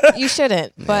my before. You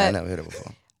shouldn't, but I never hit her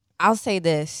before. I'll say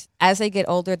this. As they get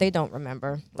older, they don't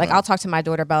remember. Like, I'll talk to my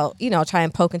daughter about, you know, try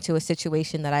and poke into a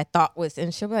situation that I thought was,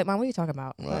 and she'll be like, Mom, what are you talking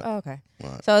about? Like, oh, okay.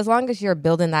 Right. So as long as you're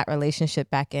building that relationship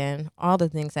back in, all the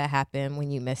things that happen when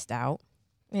you missed out,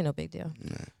 ain't no big deal.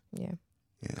 Yeah,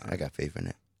 I got faith in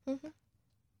that. You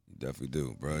definitely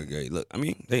do, bro. Hey, look, I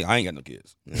mean, hey, I ain't got no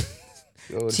kids.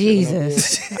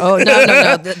 Jesus. Oh,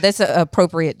 no. That's an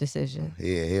appropriate decision.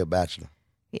 Yeah, he a bachelor.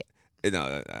 Yeah.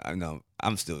 No, I know.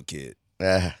 I'm still a kid.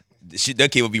 That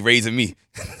kid would be raising me.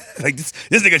 Like, this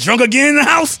nigga drunk again in the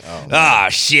house?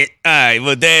 Shit. All right,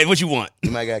 well, Dad, what you want? You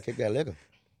might gotta kick that liquor.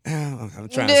 I'm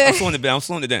trying. I'm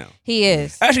slowing it down. He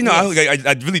is. Actually, no. Yes.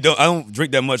 I really don't. I don't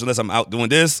drink that much unless I'm out doing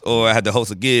this or I had to host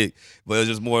a gig. But it's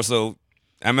just more so.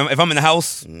 If I'm in the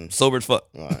house, sober as fuck.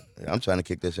 Right. I'm trying to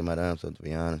kick this in my damn self, to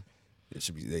be honest. It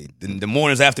should be the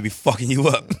mornings after be fucking you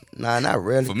up. Nah, not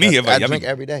really. For me, I drink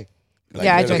every day. Like,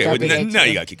 I drink every day. Now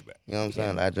you gotta kick it back. You know what I'm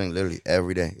saying? Like, I drink literally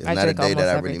every day. It's not a day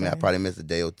that I really miss. I probably miss a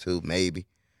day or two, maybe,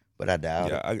 but I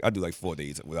doubt it. I do like 4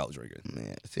 days without drinking.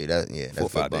 Man, see that? Yeah, that's 4 or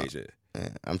 5 days. Yeah,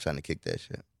 I'm trying to kick that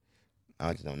shit.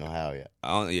 I just don't know how yet.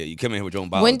 You come in here with your own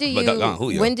bottle. When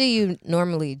do you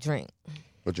normally drink?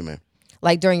 What you mean?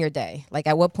 Like during your day? Like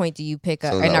at what point do you pick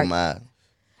up?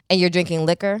 And you're drinking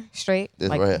liquor straight? This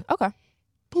like, right here. Okay.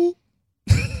 Poop.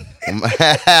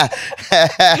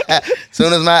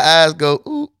 Soon as my eyes go,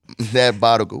 ooh, that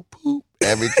bottle go poop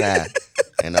every time,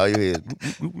 and all you hear is boop,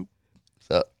 boop, boop.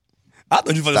 So I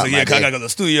thought you were going to say, I gotta go to the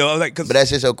studio. I was like, but that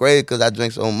shit's so crazy because I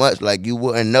drink so much, like you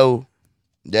wouldn't know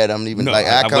that I'm even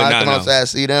I come outside,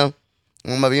 see them.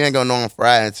 You ain't gonna know I'm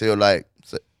fried until like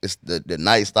it's the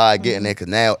night start getting there because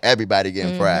now everybody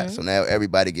getting fried. So now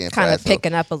everybody getting fried. Kind of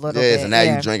picking up a little bit. Yeah, so now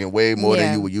you drinking way more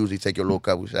than you would usually take your little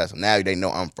couple shots. So now they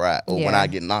know I'm fried. Or when I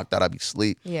get knocked out, I be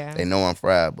asleep. Yeah. They know I'm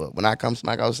fried. But when I come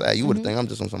smack outside, you would think I'm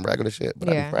just on some regular shit. But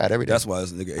I be fried every day. That's why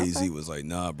this nigga AZ was like,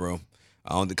 nah, bro.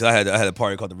 I don't because I had a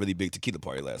party called the Really Big Tequila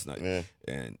Party last night,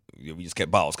 and we just kept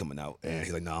bottles coming out. And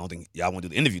he's like, "No, I don't think y'all want to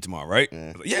do the interview tomorrow, right?" I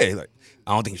was like, "Yeah." He's like,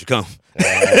 "I don't think you should come."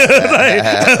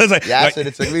 I should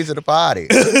have took me to the party.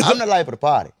 I'm the life of the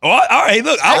party. Oh, all right.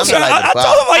 Look, I told him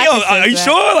like, "Yo, are you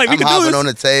sure? Like, we can do this." I'm hopping on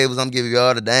the tables. I'm giving you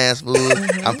all the dance moves.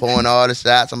 I'm pouring all the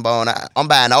shots. I'm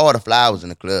buying all the flowers in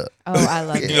the club. Oh, I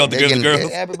love it. You know, the girls.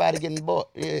 Everybody getting bought.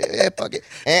 Yeah, fuck it.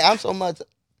 And I'm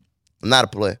not a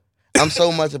player. I'm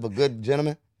so much of a good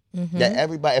gentleman that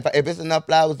everybody, if it's enough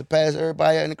flowers to pass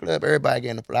everybody in the club, everybody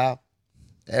getting a flower.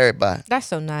 Everybody. That's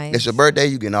so nice. It's your birthday,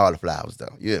 you getting all the flowers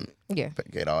though. You hear me? Yeah.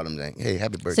 Get all them things. Hey,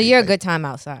 happy birthday. So you're a good time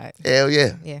outside. Hell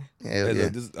yeah. Yeah. Hell yeah.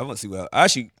 I want to see what I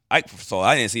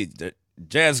didn't see it.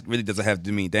 Jazz really doesn't have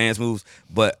to mean dance moves,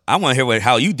 but I want to hear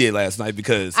how you did last night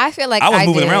because I feel like I was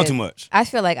moving around too much. I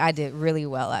feel like I did really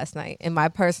well last night, in my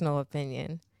personal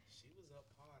opinion. She was up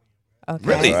partying. Okay.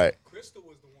 Really? Right. Crystal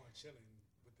was the one chilling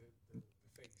with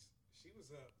the face. She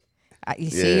was up. You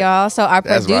see, y'all? So our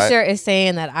producer is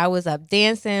saying that I was up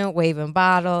dancing, waving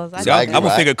bottles. I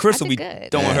would figure Crystal be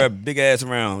throwing her big ass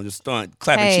around, just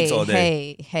clapping cheeks all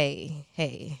day. Hey.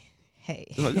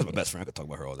 That's my best friend. I could talk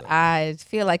about her all day. I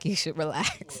feel like you should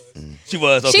relax. She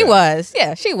was. Okay. She was.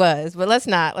 Yeah, she was. But let's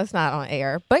not on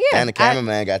air. But yeah. And the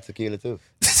cameraman got tequila too.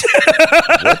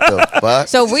 What the fuck?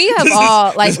 So we have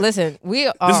all listen. We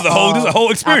are. This is a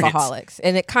whole experience. Alcoholics,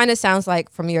 and it kind of sounds like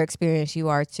from your experience you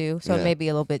are too. So it may be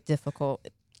a little bit difficult.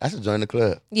 I should join the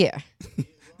club. Yeah.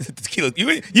 Tequila.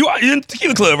 You are in the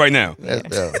tequila club right now.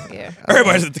 Yeah.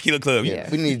 Everybody's in the tequila club. Yeah.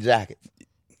 We need jackets.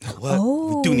 What?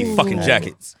 We do need fucking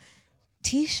jackets.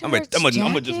 T-shirts. I'm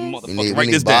gonna just motherfucker write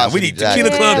this down. We need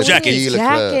tequila club jackets.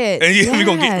 Jacket. And we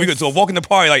gonna so walk in the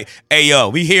party like, hey yo,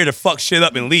 we here to fuck shit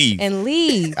up and leave.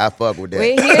 I fuck with that.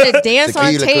 We're here to dance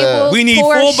on tables. We need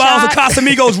 4 bottles of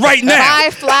Casamigos right now.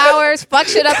 5 flowers, fuck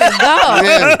shit up and go.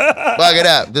 Yeah. Fuck it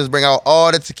up. Just bring out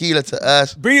all the tequila to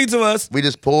us. Bring it to us. We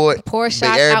just pour it. Pour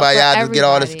shots everybody out. Just get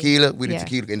all the tequila. We the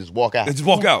tequila and just walk out. Just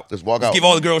walk out. Just walk out. Give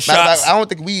all the girls shots. I don't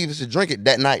think we even should drink it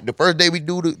that night. The first day we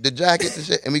do the jackets and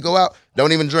shit, and we go out.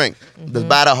 Don't even drink. Just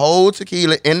buy the whole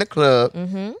tequila in the club.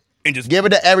 and just give it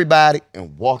to everybody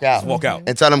and walk out. Just walk out.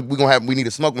 And tell them we need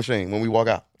a smoke machine when we walk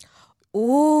out.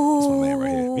 Ooh, that's my man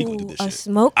right here. We gonna do this shit. A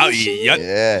smoke machine? Yeah. We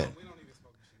don't need a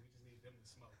smoke machine. We just need them to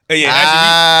smoke. Yeah,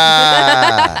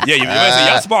 actually,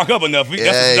 y'all spark up enough.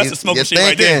 That's a smoke machine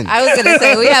right there. I was gonna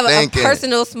say we have a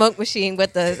personal smoke machine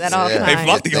with us at all times. Hey,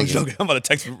 fuck the joking. I'm about to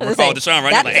text Ricardo Deshaun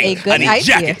right now. Like, hey, good I need idea.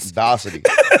 jackets. Varsity.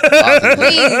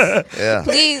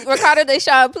 Please, Ricardo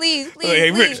Deshaun, please.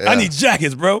 Hey, Rich, I need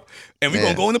jackets, bro. And we're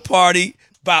gonna go in the party.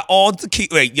 Buy all the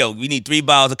tequila. Wait, yo, we need 3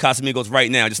 bottles of Casamigos right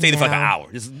now. Just stay there for like an hour.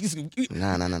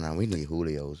 Nah. We need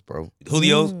Julio's, bro.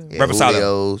 Julio's? Yeah,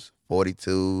 Julio's,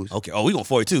 42s. Okay. Oh, we want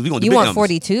 42s. We gonna do You big want numbers.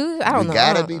 42s? I don't know.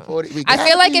 Gotta be 40. I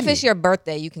feel like if it's your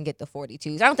birthday, you can get the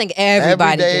 42s. I don't think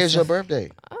everybody Every day gets is your birthday.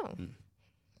 Oh.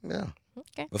 Yeah.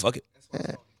 Okay. Well, fuck it.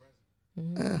 Yeah.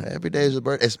 Every day is your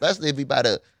birthday, especially if you about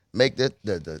to make the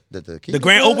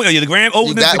grand opening. The grand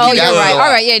opening. Oh, you're right. All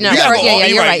right. Yeah, no.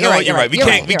 You're right. You're right.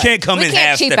 We can't come in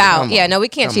half. We can't cheap out. Yeah, no, we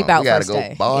can't cheap out first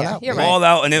day. Ball out. You're right. Ball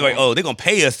out, and then like, oh, they're gonna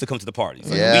pay us to come to the party.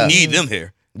 So we need them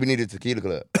here. We need a tequila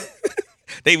club.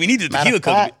 We need the tequila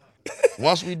club.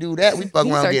 Once we do that, we fuck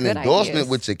around getting endorsement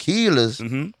with tequilas,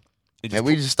 and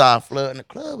we just start flooding the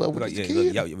club up with the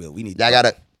tequila. We need. Y'all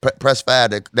gotta press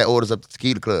 5 that orders up the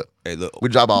tequila club. Hey, look, we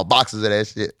drop all boxes of that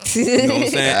shit. You know what I'm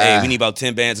saying? Hey, we need about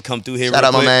 10 bands to come through here. Shout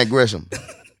out my man Grisham.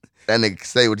 That nigga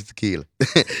stay with the tequila.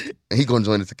 He gonna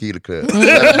join the tequila club.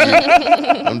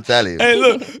 I'm telling you. Hey,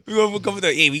 look, we gonna come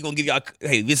there. Hey, we gonna give y'all.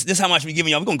 Hey, this how much we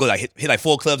giving y'all. We gonna go like hit like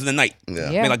 4 clubs in the night. Yeah.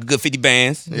 Make like a good 50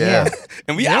 bands. Yeah.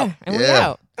 And we out. And we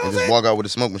out. And just walk out with a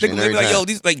smoke machine. They be like, yo,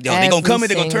 these like, yo, they gonna come in.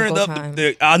 They gonna turn it up.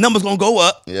 Our numbers gonna go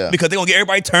up. Yeah. Because they gonna get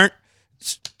everybody turned.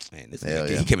 Man, this Hell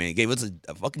nigga, he came in and gave us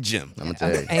a fucking gym. I'm gonna tell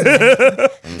you.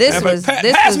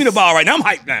 Pass me the ball right now. I'm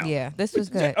hyped now. Yeah, this was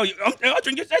good. Oh, I'll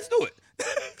drink it. Let's do it.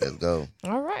 Let's go.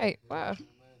 All right. Wow.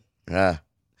 Yeah.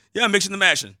 Yeah, I'm mixing the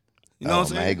mashing. You know what I'm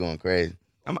saying? Man, he going crazy.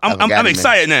 I'm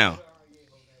excited now.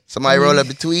 Somebody roll up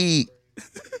the tweed.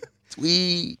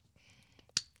 Tweed.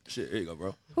 Shit, here you go,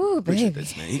 bro. Ooh, baby.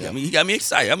 This, man. He got me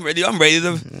excited. I'm ready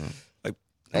to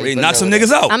knock some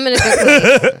niggas out. I'm in a good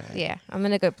place. Yeah, I'm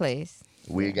in a good place.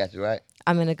 We got you right.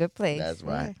 I'm in a good place. That's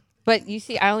right. Yeah. But you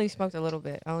see, I only smoked a little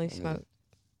bit. I only smoked.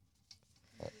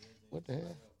 What the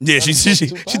hell? Yeah, she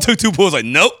took 2 pulls. Like,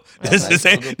 nope, this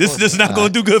is not gonna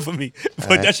do good for me.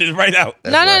 But that shit is right out.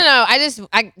 No.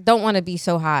 I don't want to be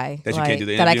so high that you can't do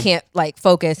the that I can't like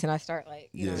focus and I start like.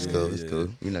 It's cool. It's cool.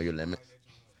 You know your limit.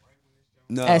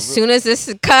 No, as soon as this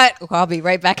is cut, I'll be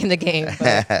right back in the game.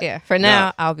 But yeah, for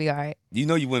now, I'll be all right. You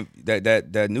know, you went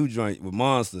that new joint with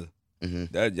Monster.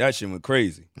 That shit went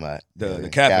crazy. Right. The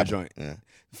Kappa joint. Yeah.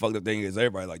 The fucked up thing is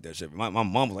everybody like that shit. My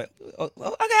mom was like, oh, okay,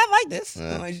 I like this.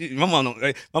 Yeah.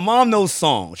 My mom knows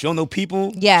songs. She don't know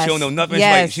people. Yes. She don't know nothing.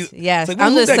 Yes. She's yes. like,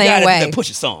 I'm the same way. That push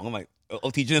a song. I'm like,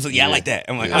 OT Jen's like, yeah, I like that.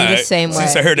 I'm like, I'm the same way.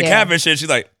 Since I heard the Kappa shit, she's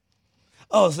like,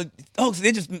 so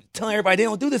they just telling everybody they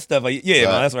don't do this stuff. Like, yeah,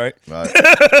 man, that's right.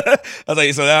 I was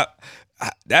like, so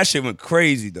that shit went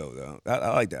crazy though. I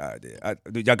like that idea.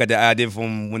 Y'all got that idea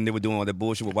from when they were doing all that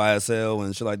bullshit with YSL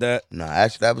and shit like that? No,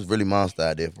 actually, that was really Monster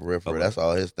idea for real. For real. That's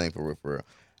all his thing for real.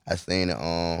 I seen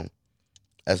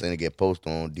it get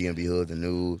posted on DMV Hoods and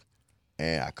News,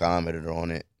 and I commented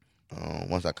on it.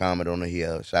 Once I commented on it, he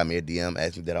shot me a DM,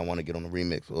 asked me that I want to get on the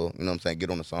remix or, you know what I'm saying,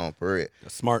 get on the song for it.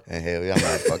 That's smart. And hell yeah, I'm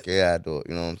like, fuck yeah, I do it.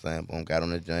 You know what I'm saying? Boom, got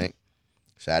on the jank,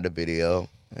 shot the video,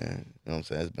 and you know what I'm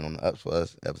saying? It's been on the ups for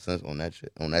us ever since on that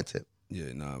shit, on that tip.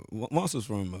 Yeah, nah. Monster's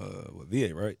from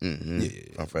VA, right? Mm-hmm.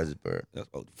 Yeah. From Fredericksburg.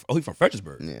 He from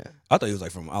Fredericksburg? Yeah. I thought he was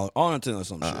like from Arlington or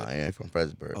some shit. Yeah, he from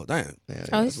Fredericksburg. Oh, damn. Yeah,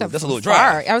 oh, he's that's a little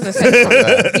far. drive. I was going to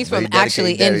say, he's from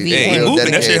actually in VA. Yeah, he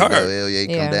moving, that shit hard. Hell yeah, he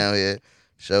come down here,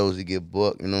 shows, he get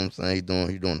booked, you know what I'm saying? He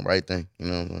doing the right thing, you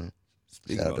know what I'm saying?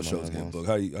 Speaking about shows getting booked,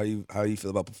 how you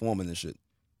feel about performing and shit?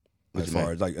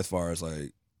 As far as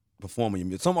performing your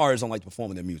music. Some artists don't like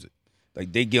performing their music.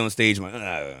 Like they get on stage and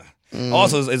like,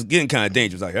 Also, it's getting kind of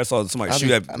dangerous. Like I saw somebody shoot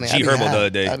at G Herbo the other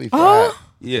day.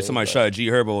 Yeah, somebody shot at G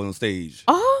Herbo on stage.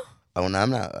 Oh no, I'm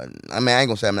not. I mean, I ain't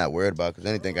gonna say I'm not worried about it because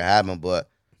anything can happen, but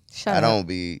I don't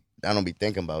be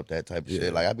thinking about that type of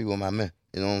shit. Like I be with my men.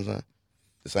 You know what I'm saying?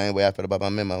 The same way I feel about my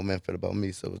men feel about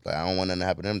me. So it's like I don't want nothing to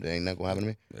happen to them. They ain't nothing gonna happen to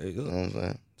me. There you go. You know what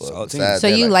I'm Solid saying? team. So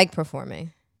you like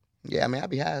performing? Yeah, I mean, I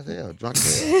be high as hell, drunk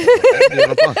as hell. I be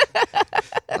having fun.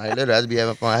 Like, literally, I just be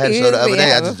having fun. I had a show the other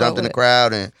day. I just jumped in the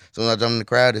crowd, and as soon as I jumped in the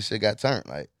crowd, this shit got turned.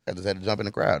 Like, I just had to jump in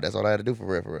the crowd. That's all I had to do for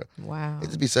real. Wow. It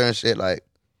just be certain shit like,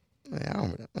 man, I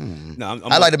don't. No,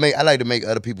 I like to make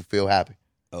other people feel happy.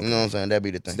 Okay. You know what I'm saying? That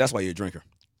be the thing. See, that's why you're a drinker.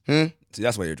 See,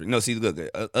 that's why you're a drinker. No, see, look,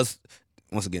 us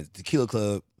once again, Tequila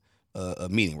Club. a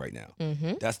meeting right now.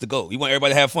 Mm-hmm. That's the goal. You want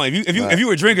everybody to have fun. If you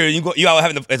were a drinker and you out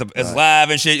having as live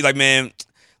and shit, you're like, man,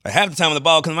 like half the time when the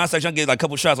ball comes to my section, I get like a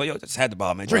couple shots. Like, yo, just had the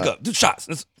ball, man. Drink up, do shots.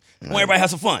 Want everybody to have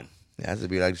some fun. Yeah, I just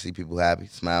be like to see people happy,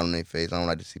 smile on their face. I don't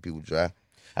like to see people dry.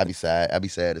 I be sad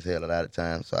as hell a lot of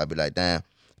times. So I be like, damn,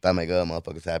 if I make other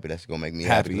motherfuckers happy, that's gonna make me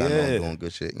happy. I know I'm doing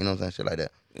good shit. You know what I'm saying? Shit like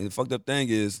that. And the fucked up thing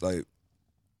is, like,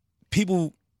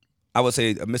 people, I would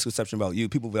say a misconception about you,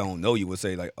 people that don't know you would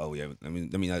say, like, oh, yeah, let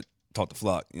me not talk to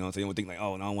Flock. You know what I'm saying? They would think, like,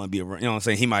 oh, no, I don't want to be around. You know what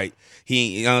I'm saying? You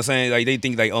know what I'm saying? Like, they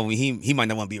think, like, oh, he might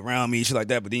not want to be around me, shit like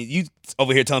that. But then you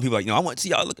over here telling people, like, I want to see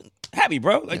y'all looking happy,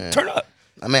 bro. Like, turn up.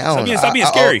 I mean, I don't know. Stop being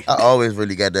scary. I always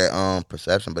really got that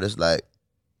perception, but it's like,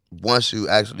 once you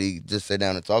actually just sit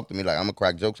down and talk to me, like, I'm gonna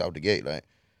crack jokes out the gate, like,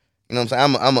 you know what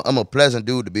I'm saying? I'm a pleasant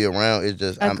dude to be around. It's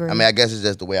just, I mean, I guess it's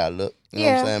just the way I look. You know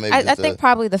what I'm saying? Maybe I think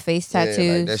probably the face tattoos.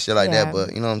 Yeah, like that shit like that,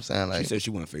 but you know what I'm saying? Like, she said she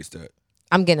wouldn't face that.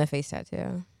 I'm getting a face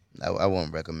tattoo. I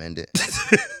won't recommend it.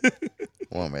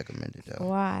 Won't recommend it, though.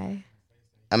 Why?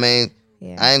 I mean,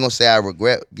 I ain't gonna say I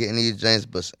regret getting these joints,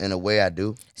 but in a way I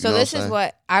do. So this is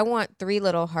what I want: 3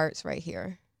 little hearts right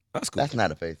here. That's cool. That's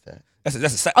not a face tat.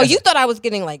 Oh, you thought I was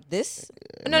getting like this?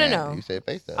 No. You said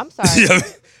face tat. I'm sorry.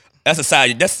 That's a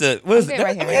side. That's the what is that?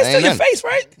 Right here. I mean, that's still your face,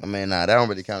 right? I mean, nah, that don't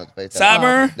really count as face tat.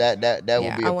 Sideburn. That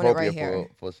would be appropriate right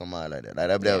for somebody like that.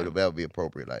 Like that would be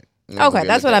appropriate. Like, okay,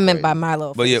 that's what I meant by my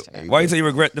little. But yeah, why you say you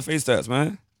regret the face tats,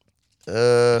 man?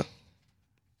 I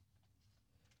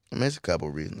mean, it's a couple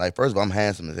of reasons. Like, first of all, I'm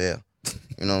handsome as hell.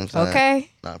 You know what I'm saying?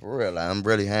 Okay. Nah, for real. Like, I'm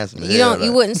really handsome as hell.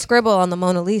 You wouldn't scribble on the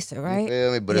Mona Lisa, right? You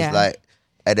feel me? But it's like,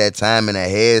 at that time in that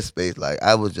headspace, like,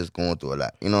 I was just going through a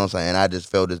lot. You know what I'm saying? And I just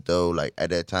felt as though, like, at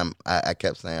that time, I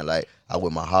kept saying, like, I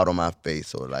with my heart on my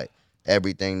face, or like,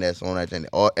 everything that's on that thing,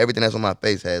 or everything that's on my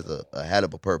face has a hell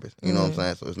of a purpose. You know what I'm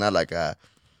saying? So it's not like I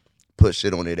put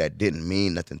shit on it that didn't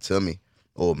mean nothing to me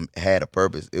or had a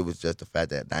purpose. It was just the fact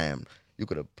that, damn, you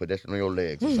could have put that shit on your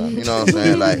legs or something. You know what I'm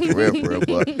saying? Like, for real.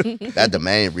 But that's the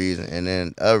main reason. And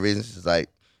then other reasons is like,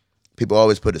 people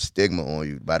always put a stigma on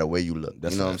you by the way you look.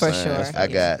 You know what I'm saying? For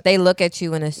sure. They look at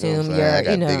you and assume you're, I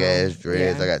got big ass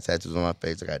dreads. I got tattoos on my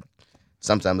face.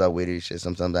 Sometimes I wear this shit.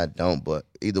 Sometimes I don't. But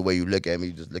either way you look at me,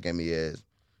 you just look at me as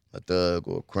a thug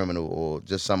or a criminal or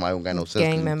just somebody who don't got no sense.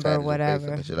 Gang member or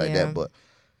whatever. And shit like that. But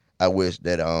I wish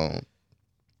that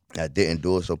I didn't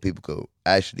do it so people could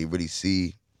actually really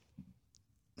see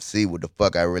what the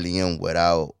fuck I really am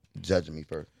without judging me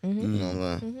first. You know what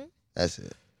I'm saying? That's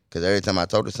it. Because every time I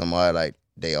talk to somebody, like,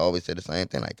 they always say the same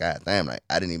thing. Like, God damn, like,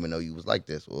 I didn't even know you was like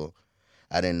this. Or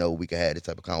I didn't know we could have this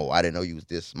type of convo. I didn't know you was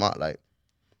this smart. Like,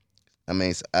 I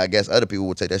mean, I guess other people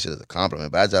would take that shit as a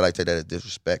compliment. But I just like to take that as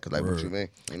disrespect. Because, like, what you mean?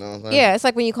 You know what I'm saying? Yeah, it's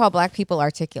like when you call black people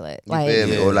articulate. Like, you feel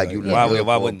me? Or like, you look good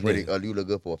why for wouldn't pretty, or you look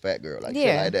good for a fat girl. Like,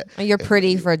 shit like that. And you're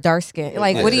pretty for dark skin.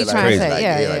 Like, what are you trying to say?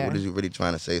 Like, like, what are you really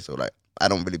trying to say? So, like, I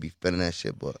don't really be feeling that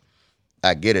shit, but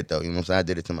I get it, though. You know what I'm saying? I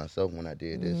did it to myself when I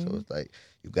did this. So, it's like,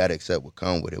 you got to accept what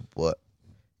comes with it, but,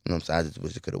 you know what I'm saying? I just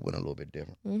wish it could have went a little bit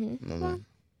different. You know what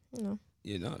I mean?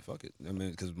 Yeah, no, fuck it. I mean,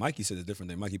 because Mikey said a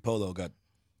different thing. Mikey Polo got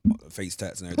face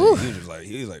tats and everything. He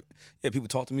was like, yeah, people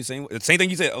talk to me the same thing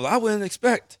you said. Oh, I wouldn't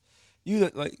expect you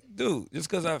to, like, dude, just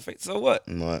because I have face, so what?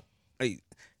 What? Like,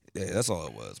 yeah, that's all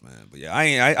it was, man. But yeah,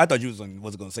 I thought you wasn't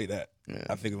gonna say that. Yeah.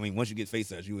 I figured, I mean, once you get face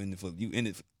tats, you in it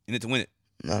to win it.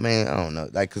 I mean, I don't know,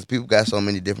 like, cause people got so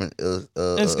many different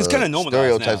it's kind of normalized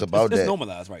stereotypes now. about that. It's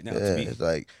normalized right now. Yeah, to me. it's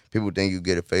like people think you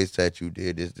get a face tattoo,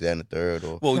 did this, that, and the third.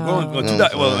 Or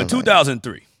In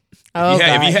 2003, if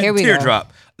he had a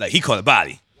teardrop, like, he caught a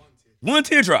body. One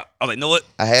teardrop. I was like, know what?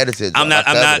 I had a teardrop.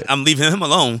 I'm leaving him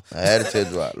alone. I had a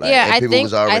teardrop. Like, yeah, and people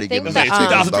was already giving me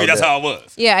 2003. That's how it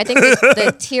was. Yeah, I think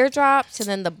the teardrops and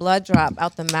then the blood drop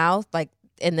out the mouth, like.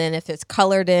 And then if it's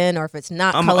colored in or if it's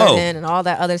not colored in and all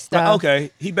that other stuff. Like,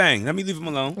 okay, he banged. Let me leave him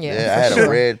alone. Yeah, I had a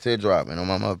red teardrop. And on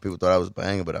my mother, people thought I was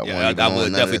banging, but I wasn't. I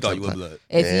would definitely thought you were blood.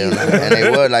 And they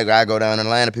would. Like, I go down the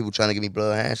line and people trying to give me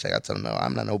blood handshake. I tell them, no,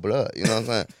 I'm not no blood. You know what I'm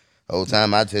saying? The whole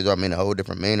time my teardrop mean a whole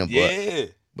different meaning.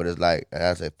 But it's like,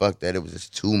 I said, fuck that. It was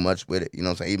just too much with it. You know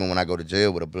what I'm saying? Even when I go to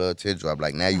jail with a blood teardrop,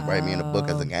 like, now you write me in the book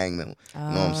as a gang member. You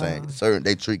know what I'm saying?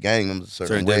 They treat gang members a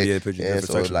certain way. Yeah,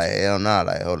 so it's like, hell nah.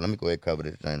 Like, hold on, let me go ahead and cover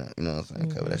this thing up. You know what I'm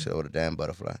saying? Cover that shit over the damn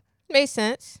butterfly. Makes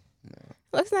sense. Yeah.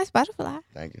 Looks nice butterfly.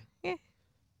 Thank you.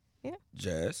 Yeah.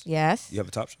 Jazz? Yes. You have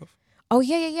a top shelf? Oh,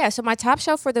 yeah. So my top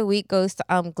shelf for the week goes to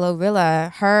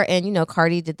Glorilla. Her and,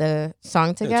 Cardi did the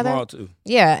song together. Tomorrow, too.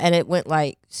 Yeah, and it went,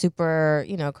 like, super,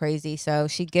 crazy. So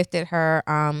she gifted her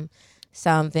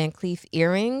some Van Cleef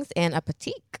earrings and a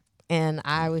Patek. And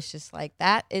I was just like,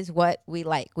 that is what we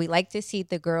like. We like to see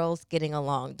the girls getting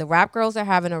along. The rap girls are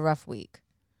having a rough week.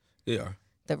 They are.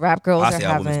 The rap girls are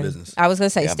having. Business. I was gonna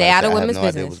say, stay out of women's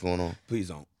business. Idea what's going on? Please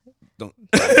don't.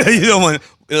 You don't want.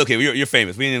 Okay, you're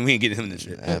famous. We ain't getting him in this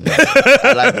shit. I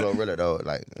like Glorilla though.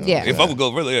 Like, yeah, if I would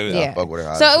Glorilla, yeah. I fuck with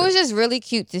her. So it was just really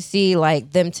cute to see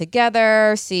like them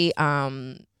together. See,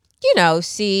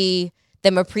 see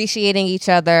them appreciating each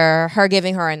other. Her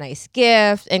giving her a nice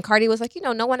gift, and Cardi was like,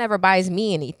 no one ever buys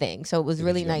me anything. So it was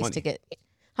really nice to get.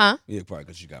 Huh? Yeah, probably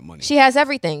because she got money. She has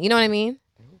everything. You know what I mean?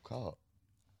 Who called?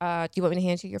 Do you want me to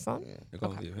hand you your phone? Yeah.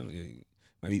 Okay.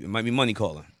 It might be money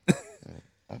calling.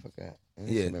 I forgot.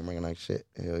 Yeah. Been ringing like shit.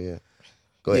 Hell yeah.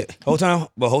 Go ahead. Yeah.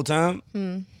 Whole time.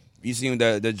 You seen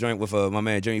that joint with my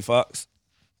man Jamie Foxx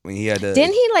when he had the.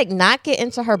 Didn't he like not get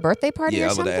into her birthday party? Yeah, or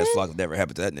something? I was about to ask Flock whatever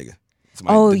happened to that nigga.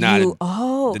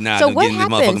 Denied so what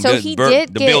happened? So he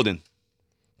did the building.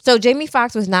 So Jamie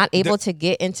Foxx was not able to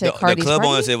get into Cardi's the club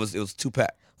party? owner said it was 2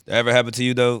 pack. That ever happened to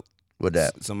you though? What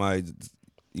that? Somebody,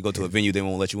 you go to a venue, they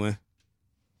won't let you in.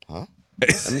 Huh?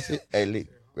 Let me see. Hey, Lee.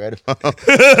 Grab the phone.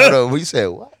 Hold on. You said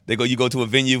what? You go to a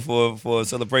venue for a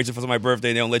celebration for somebody's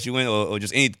birthday, they don't let you in, or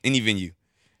just any venue.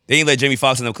 They ain't let Jamie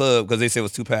Foxx in the club because they said it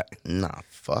was 2 pack. Nah,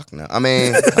 fuck no. I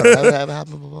mean, has that ever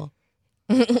happened before?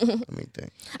 Let me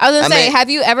think. I was gonna say, have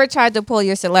you ever tried to pull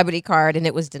your celebrity card and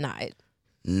it was denied?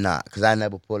 Nah, because I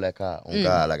never pull that card. On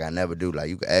God, like I never do. Like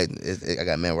you can ask, I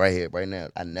got men right here, right now.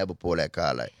 I never pull that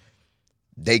card. Like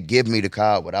they give me the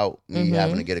card without me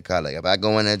having to get a card. Like if I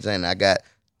go in there and I got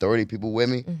 30 people with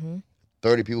me,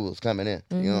 30 people was coming in.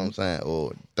 You know what I'm saying?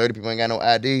 Or 30 people ain't got no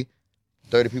ID,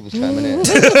 30 people's coming in.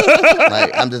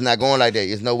 Like I'm just not going like that.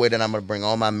 There's no way that I'm gonna bring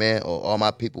all my men or all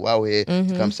my people out here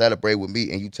to come celebrate with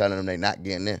me, and you telling them they not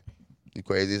getting in. You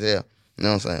crazy as hell. You know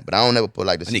what I'm saying? But I don't never put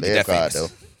like the celeb card though.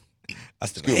 I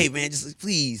still, hey man, just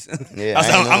please. Yeah,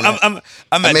 I'm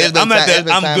good.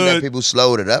 That people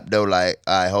slowed it up though. Like,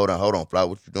 all right, hold on, Fly,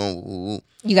 what you doing?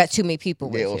 You got too many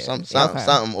people. Yeah, or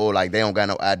something, or like they don't got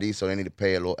no ID, so they need to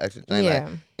pay a little extra thing. Yeah. Like, you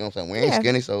know what I'm saying? We ain't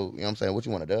skinny, so you know what I'm saying. What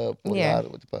you want to dub? Yeah.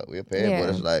 What the fuck? We'll pay it, but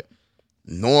it's like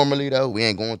normally though, we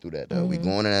ain't going through that though. We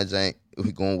going in that jank,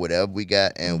 we going whatever we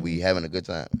got, and we having a good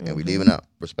time, and we leaving out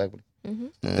respectfully.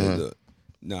 Hey, look,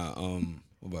 what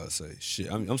about to say?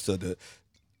 Shit, I'm still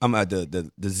I'm at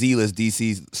the Z-list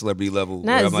DC celebrity level.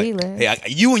 Not I'm Z-list. Like,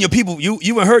 hey, you and your people,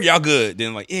 you and her, y'all good. Then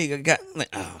I'm like, yeah,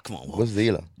 come on. What's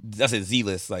Z-list? That's a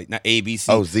Z-list, like not ABC.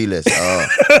 Oh, Z-list. Oh,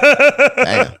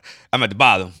 damn. I'm at the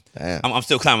bottom. Damn. I'm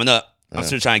still climbing up. I'm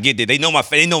still trying to get there. They know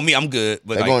they know me. I'm good.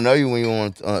 But they're gonna know you when you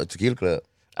on Tequila Club.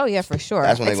 Oh yeah, for sure.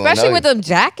 That's when they especially gonna know with them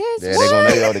jackets. Yeah, they're gonna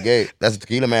know you out the gate. That's a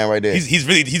tequila man right there. He's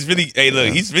really. Hey,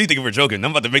 look, he's really thinking we're joking. I'm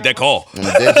about to make that call. We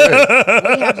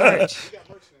have merch.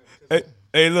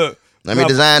 Hey, look. Let me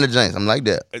design the drinks. I'm like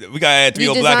that. We gotta add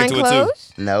 3 Black into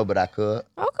clothes? it too. No, but I could.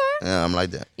 Okay. Yeah, I'm like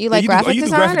that. You like graphic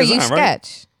design or you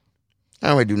sketch? I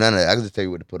don't really do none of that. I can just tell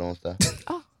you what to put on stuff.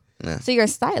 Oh. Yeah. So you're a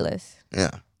stylist.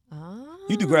 Yeah. Oh.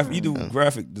 You do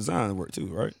graphic design work too,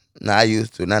 right? Nah, I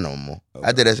used to. Not no more. Okay.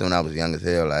 I did that shit when I was young as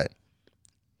hell. Like,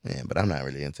 yeah, but I'm not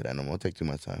really into that no more. It take too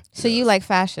much time. So you like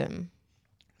fashion?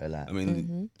 A lot. I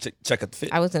mean, check out the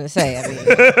fit. I was gonna say. I mean,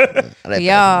 I like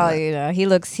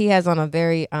y'all, he has on a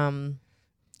very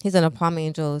he's in a Palm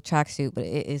Angel tracksuit, but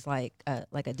it is like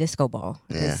a disco ball.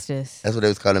 Yeah. It's just That's what they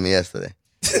was calling me yesterday.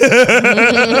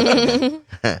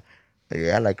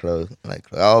 Yeah, I like clothes. I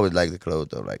always like the clothes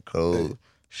though. Like clothes,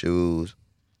 shoes.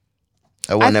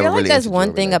 I feel like there's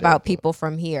one thing about people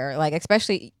from here, like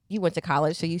especially you went to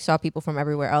college, so you saw people from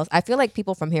everywhere else. I feel like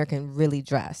people from here can really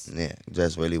dress. Yeah,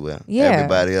 dress really well. Yeah.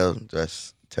 Everybody else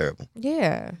dress terrible.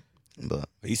 Yeah. But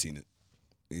he's seen it.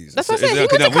 That's what I'm saying. He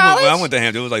went to college. When I went to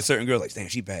Hampton, it was like certain girls like, damn,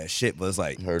 she bad shit, but it's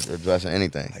like her dressing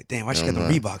anything. Like, damn, why she got the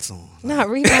Reeboks on? Not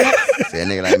Reeboks. See, a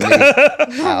nigga like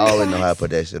me, I always know how to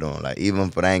put that shit on. Like even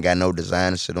if I ain't got no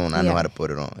design shit on, I know how to put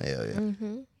it on. Hell yeah.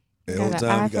 Mm-hmm. The whole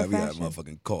time we got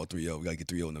motherfucking call 3-0. We gotta get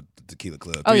 3-0 in the Tequila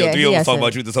Club. 3-0, Oh yeah, 3-0 was talking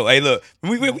about you this whole. Hey, look,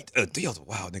 3-0's a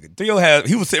wild nigga. 3-0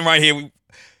 he was sitting right here.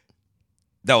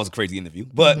 That was a crazy interview,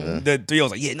 but the 3-0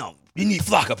 was like, yeah, no, you need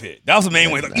Flock up here. That was the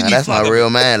main way. Like, you need that's Flock my up real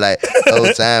here. man. Like the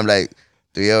whole time, like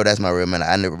 3-0, that's my real man.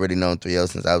 I never really known 3-0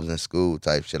 since I was in school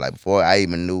type shit. Like before I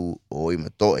even knew or even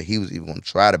thought he was even gonna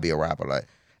try to be a rapper. Like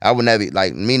I would never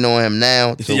like me knowing him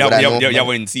now. So y'all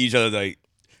wouldn't see each other like.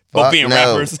 Both being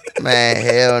rappers. Man,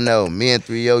 hell no. Me and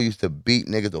 3-0 used to beat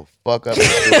niggas the fuck up in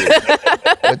school.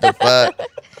 What the fuck?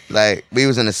 Like, we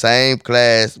was in the same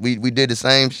class. We did the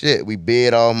same shit. We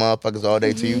bid all motherfuckers all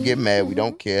day till you get mad. We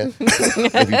don't care.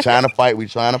 If you trying to fight, we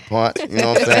trying to punch. You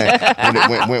know what I'm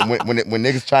saying? When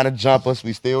niggas trying to jump us,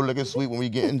 we still looking sweet when we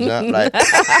getting jumped. Like,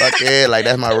 fuck yeah. Like,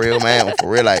 that's my real man. For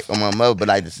real, like, on my mother. But,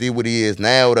 like, to see what he is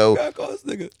now, though,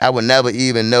 this nigga. I would never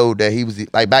even know that he was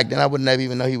like back then. I would never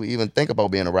even know he would even think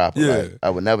about being a rapper. Yeah. Like, I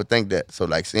would never think that. So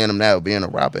like seeing him now being a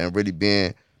rapper and really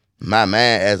being my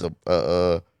man as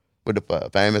a with the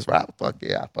famous rapper, fuck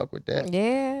yeah, I fuck with that.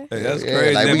 Yeah. Hey, that's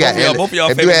crazy. Like man. we got both of y'all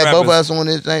if famous you had rappers. both of us on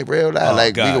this ain't real life.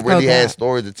 Like God. we could really Oh, had God.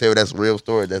 stories to tell. That's real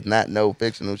story. That's not no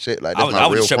fictional shit. Like I that's would my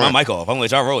real just shut friend. my mic off. I'm gonna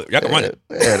let y'all roll it. Y'all can run it.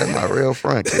 Yeah, that's my real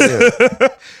friend. Yeah.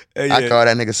 Hey, I yeah. call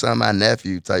that nigga son my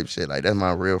nephew type shit. Like that's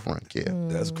my real friend, kid.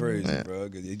 That's crazy, Yeah. bro.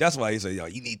 That's why he say, yo,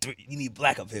 you need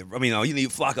Black up here, bro. I mean, you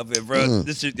need Flock up here, bro.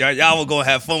 This shit, y'all will go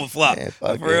have fun with Flock. Yeah,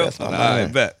 fuck for yeah, real. that's my All man.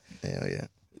 right, bet. Hell yeah.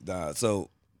 Nah, so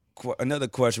another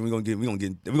question. We're gonna ask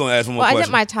one more Well, I question.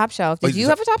 did my top shelf. Did you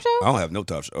have a top I shelf? don't have no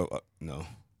top shelf. No.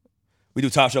 We do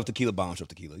top shelf tequila, bottom shelf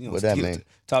tequila. You know What that tequila, mean?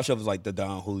 Top shelf is like the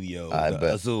Don Julio, I the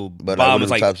bet. Azul. But Bottom like, is what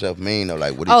like does top shelf mean though?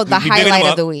 Like what? Oh, the we bigging them highlight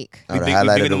up. of the week. Oh, the we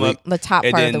highlight bigging of the them up. week. The top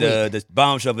And part then of the week. the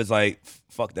bottom shelf is like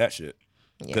fuck that shit.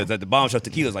 Yeah. Because the bottom shelf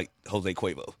tequila is like Jose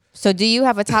Cuervo. So do you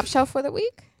have a top shelf for the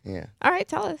week? Yeah. All right,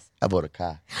 tell us. I bought a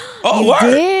car. Oh, You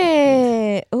word.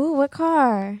 did. Ooh, what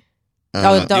car?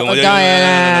 Uh, Don't. No.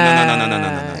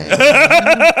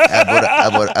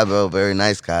 I bought a very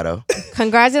nice car though.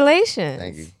 Congratulations.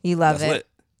 Thank you. You love That's it. lit.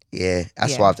 Yeah, I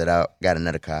Yeah. swapped it out. Got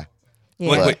another car.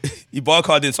 Yeah. Wait, you bought a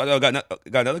car, then got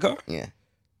another car? Yeah.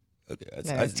 Okay,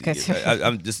 That's good.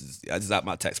 I'm just not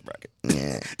my tax bracket.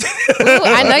 Yeah. Ooh,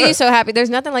 I know you're so happy. There's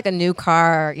nothing like a new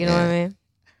car. You know what I mean?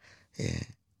 Yeah.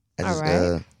 I All just,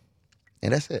 right.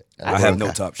 and that's it. I have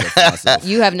no top shelf for myself.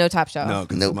 You have no top shelf. No,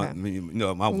 because Nope. my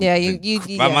Yeah,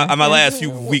 my last few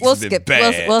weeks We'll has been skip.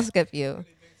 bad. We'll skip you.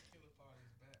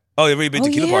 Oh, yeah, we been Oh,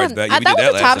 tequila yeah. parties back. Yeah, I we thought did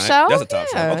that that was a last top night. shelf. That's a top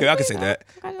Yeah. shelf. Okay, I can say that.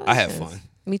 I had Congratulations. fun.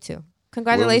 Me too.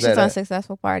 Congratulations that on a at?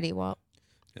 successful party, Walt.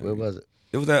 Where was it?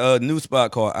 It was at a new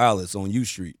spot called Alice on U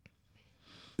Street.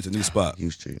 It's a new spot.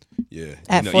 U Street. Yeah,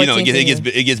 At you know, 14th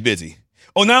it gets busy.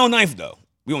 Oh, now on 9th though.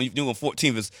 We on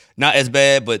 14th is not as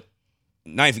bad, but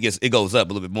 9th it goes up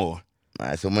a little bit more. All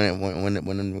right. So when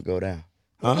did it go down?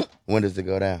 Huh? When does it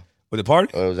go down? With the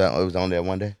party? Or it was on there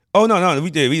one day? Oh no, we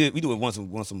do it once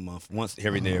a month, once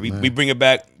here and there. We bring it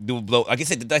back, do a blow. Like I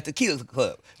said, the Tequila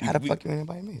Club. How the fuck you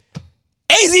invite me?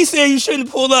 AZ said you shouldn't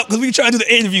pull up because we trying to do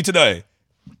the interview today.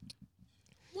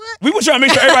 What? We were trying to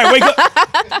make sure everybody wake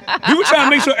up. We were trying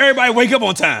to make sure everybody wake up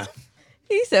on time.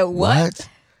 He said, "What?"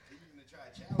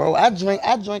 Bro, I drink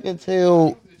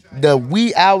until the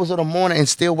wee hours of the morning and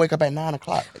still wake up at 9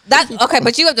 o'clock. That's okay,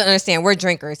 but you have to understand we're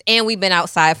drinkers and we've been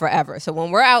outside forever. So when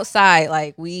we're outside,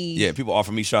 like Yeah, people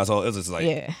offer me shots. All it was just like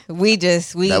we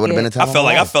That would have been the time.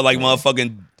 I felt like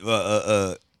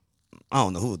motherfucking I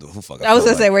don't know who fuck. I was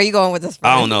gonna felt say, where are you going with this?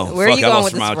 I don't know. Where are you going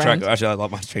with this? this? Friend? Actually, I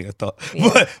lost my train of thought. Yeah.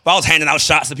 But I was handing out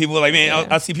shots to people. Like, man, Yeah.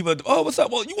 I see people. Oh, what's up?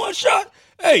 Well, you want a shot?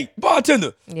 Hey,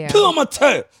 bartender, Yeah. put on my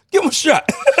tab. Give him a shot.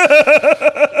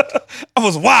 I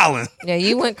was wilding. Yeah,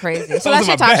 you went crazy. So I that's was in your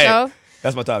my top bag. shelf.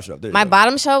 That's my top shelf. There you My go.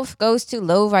 bottom shelf goes to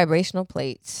low vibrational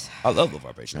plates. I love low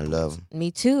vibration. I love them.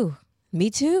 Me too.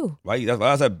 Why are you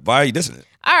dissing it?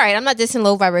 All right, I'm not dissing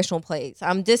low vibrational plates.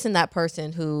 I'm dissing that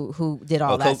person who did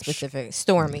all Oh, that Coach. specific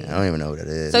Stormy. I don't even know what that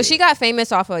is. So she got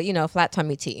famous off of, flat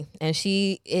tummy tea. And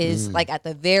she is like at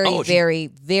the very, Oh, she- very,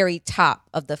 very top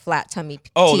of the flat tummy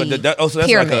tea Oh, so that's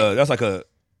pyramid. like a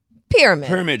pyramid.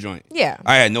 pyramid joint. Yeah.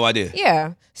 I had no idea.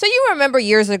 Yeah. So you remember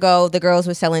years ago the girls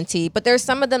were selling tea, but there's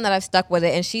some of them that I've stuck with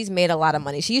it and she's made a lot of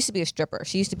money. She used to be a stripper.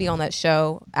 She used to be on that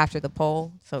show After the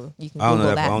Pole. So you can I don't Google know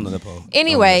that. that. I don't know that pole.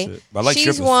 Anyway, I don't know that shit. But I like she's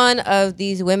strippers. one of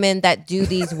these women that do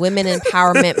these women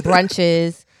empowerment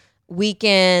brunches,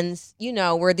 weekends,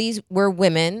 where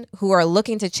women who are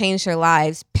looking to change their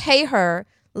lives pay her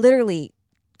literally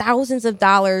thousands of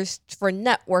dollars for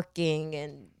networking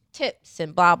and tips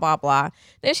and blah, blah, blah.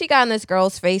 Then she got in this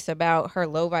girl's face about her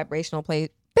low vibrational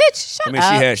plate. Bitch, shut I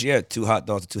mean, up. she had 2 hot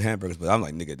dogs and 2 hamburgers, but I'm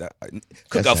like, nigga, that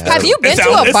cook That's up. Have you been to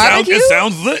a barbecue? It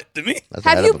sounds lit to me. That's a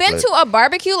Have hell you of a been plate. to a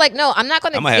barbecue? Like, no, I'm not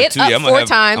going to I'ma have get two, up yeah, I'ma 4 have-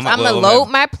 times. I'ma- I'm going to well, load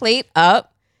my plate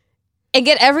up and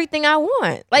get everything I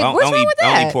want. Like, what's wrong with I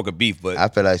don't eat that? pork or beef, but I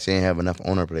feel like she didn't have enough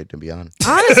on her plate, to be honest.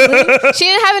 Honestly, she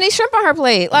didn't have any shrimp on her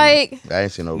plate. Like, I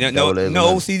ain't seen no no. double eggs or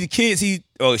nothing. See, the kids, she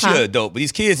Huh? a dope, but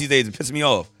these kids these days are pissing me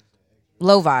off.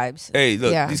 low vibes. Hey,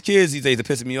 look, Yeah. these kids these days are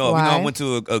pissing me off. Why? I went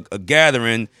to a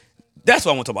gathering. That's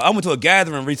what I want to talk about. I went to a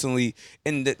gathering recently,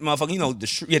 and the motherfucker,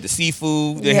 you had the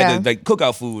seafood, they Yeah. had the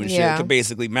cookout food and Yeah. shit.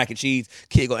 Basically, mac and cheese.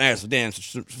 Kid gonna ask for damn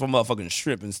for motherfucking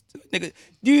shrimp and nigga.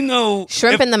 Do you know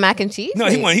Shrimp if- in the mac and cheese? No,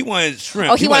 he wanted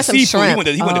shrimp. Oh, he wanted some seafood. shrimp.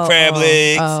 He wanted Oh, crab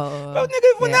legs. oh, Bro,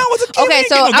 nigga, when yeah. I was a kid, Okay, I didn't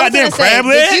so get no I was goddamn gonna say, crab did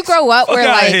legs. you grow up Fuck where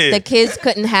outta like here. the kids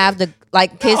couldn't have kids No,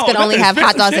 could only nothing have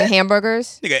hot expensive dogs and shit.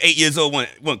 hamburgers? Nigga, 8 years old want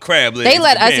crab legs. They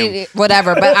let us Damn. eat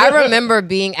whatever, but I remember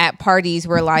being at parties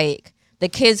where like the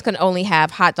kids can only have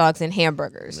hot dogs and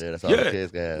hamburgers. Yeah, that's all the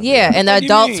kids can have. Yeah, and the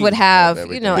adults would have,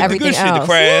 everything. everything The good shit, the else.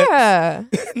 crabs.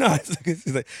 Yeah. No, it's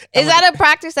like, Is that a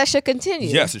practice that should continue?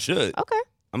 yes, it should. Okay.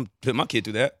 I'm putting my kid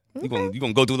through that. You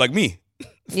gonna go through like me.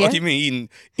 Yeah. Fuck you mean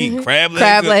eating crab legs?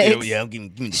 Crab legs. Yeah, give me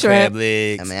the Shrimp. crab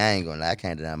legs. I mean, I ain't gonna lie. I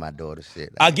can't deny my daughter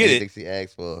shit. I get it. Anything she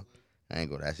asked for, I ain't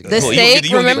gonna lie. She The gonna- Well, steak, you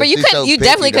don't remember, get- you she's couldn't. so You picky,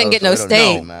 definitely couldn't though, get so no it don't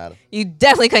steak. matter. You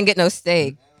definitely couldn't get no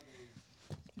steak.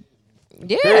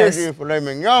 Yes. Here's filet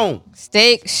mignon.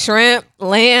 Steak, shrimp,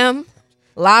 lamb,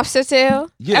 lobster tail.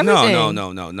 Yeah, everything.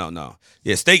 no.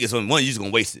 Yeah, steak is one you just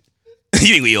gonna waste it.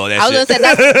 You ain't gonna eat all that I was shit.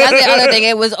 gonna say that's the other thing.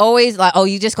 It was always like, oh,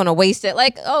 you just gonna waste it.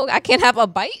 Like, oh, I can't have a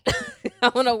bite. I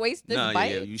wanna waste this Nah,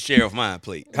 bite. yeah, you share off my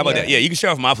plate. How about Yeah. that? Yeah, you can share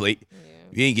off my plate.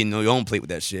 You ain't getting your own plate with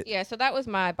that shit. Yeah, so that was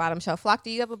my bottom shelf. Flock, do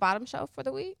you have a bottom shelf for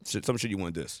the week? Some shit you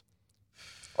want this.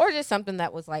 Or just something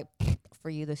that was like for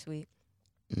you this week?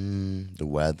 The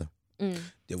weather.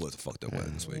 There was a fucked up weather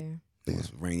this week. Yeah. It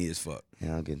was rainy as fuck.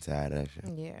 Yeah, I'm getting tired of that shit.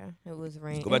 Yeah, it was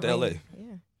rain. go back to LA.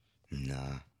 Yeah.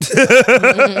 Nah,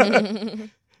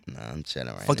 I'm chilling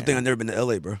right Fuck the now. thing, I never been to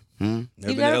LA, bro. Never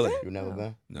been to LA. You never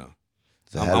been? No.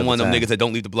 It's a hell I'm of one a of them time. niggas that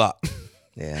don't leave the block.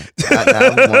 Yeah,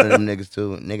 I'm one of them niggas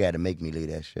too. Nigga had to make me leave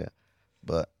that shit.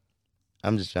 But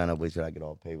I'm just trying to wait till I get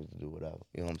all papers to do whatever.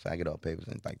 You know what I'm saying? I get all papers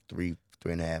in like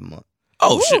 3.5 months.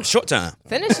 Oh, Ooh. shit, short time.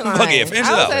 Finish line. Fuck yeah, finish it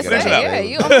I was out. gonna Finish say, it out. yeah,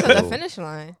 you almost at the finish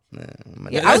line. Man,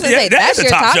 Yeah, I was gonna say, that's a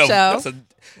your top shelf. shelf. That's a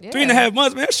Yeah. 3.5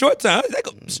 months, man. That's short time.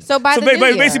 So by the new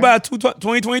basically year. by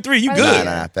 2023, you By the good. new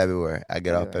Nah, February. I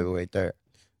get off February 3rd.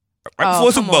 Right Oh,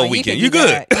 before come Super Bowl on, weekend, can you do good.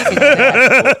 that. You can do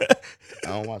that. I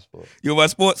don't watch sports. You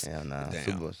watch sports? Hell nah.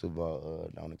 Damn. Super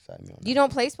Bowl don't excite me. On You that.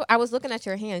 don't play sports? I was looking at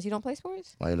your hands. You don't play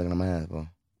sports? Why you looking at my hands, bro?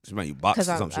 Somebody you box Because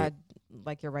or some shit.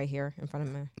 like you're right here in front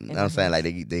of me. I'm saying like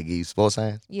they give you sports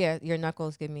hands. Yeah, your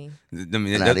knuckles give me. I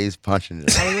mean, Nah, these punching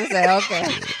it. I was gonna say,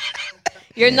 okay.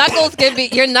 Your knuckles can be.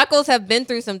 Your knuckles have been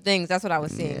through some things. That's what I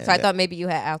was seeing. Yeah, So I that- thought maybe you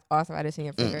had arthritis in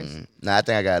your fingers. Nah, I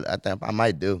think I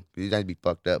might do. You just be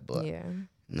fucked up, but Yeah.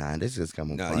 nah, this just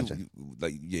coming Nah, punching.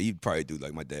 you probably do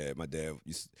like my dad.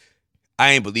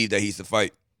 I ain't believe that he used to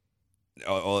fight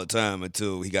all the time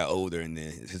until he got older, and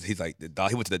then he's like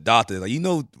he went to the doctor. Like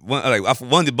one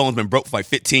of the bones been broke for like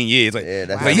 15 years. Like Yeah,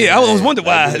 that's like, yeah, I always wondered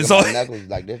why. Like, It's look all at my knuckles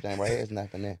like this thing right here. It's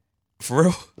nothing there. for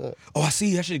real. Look, Oh, I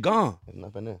see that shit gone. there's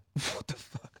nothing there. What the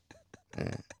fuck?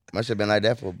 Yeah. Must have been like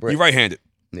that for a break. You right-handed.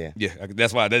 Yeah. Yeah,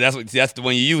 that's why. That's the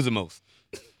one you use the most.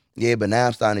 Yeah, but now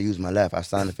I'm starting to use my left. I'm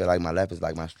starting to feel like my left is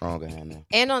like my stronger hand now.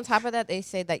 And on top of that, they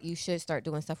say that you should start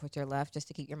doing stuff with your left just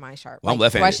to keep your mind sharp. Well, I'm like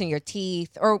left-handed. brushing your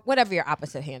teeth or whatever your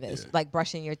opposite hand is. Like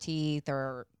brushing your teeth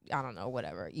or I don't know,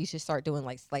 whatever. You should start doing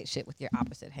like slight shit with your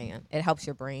opposite hand. It helps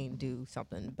your brain do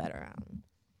something better.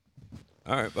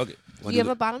 All right, fuck it. Do you have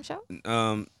a bottom shelf?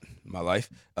 My life.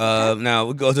 Now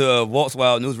we go to Walt's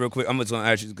Wild News real quick. I'm just gonna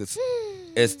ask you because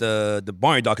it's the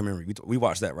Barney documentary. We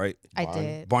watched that, right? I Barney?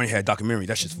 did. Barney had a documentary.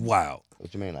 That's just wild.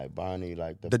 What you mean, like Barney,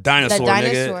 like The The dinosaur,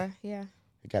 dinosaur, nigga. yeah.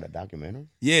 he got a documentary?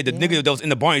 Yeah, the Yeah. nigga that was in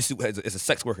the Barney suit is a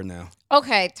sex worker now.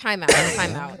 Okay, time out.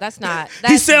 Time out. That's not. He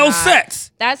That's sells not-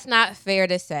 sex. That's not fair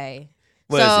to say.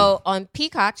 What is So on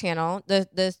Peacock channel,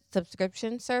 the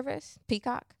subscription service,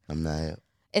 Peacock, I'm not here.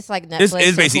 it's like Netflix.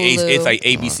 It's basically Hulu. it's like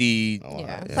ABC. Oh,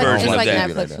 Yeah, it's yeah. like, version it's of like that.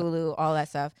 Netflix, Like that. Hulu, all that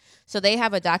stuff. So they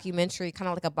have a documentary, kind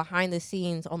of like a behind the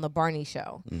scenes on the Barney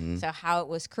show. Mm-hmm. So how it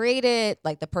was created,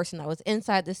 like the person that was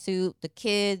inside the suit, the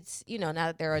kids, now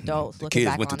that they're adults, The looking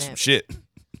kids back went on through some it. shit.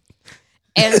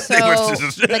 And so went through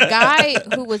some shit. the guy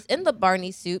who was in the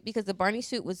Barney suit, because the Barney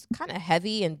suit was kind of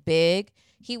heavy and big,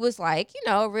 he was like,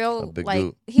 a real A big like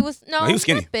dude. he was No, he was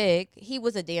skinny. not big. He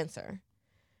was a dancer.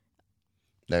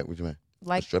 Like, what you mean?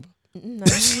 Like a stripper? no.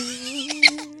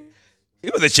 He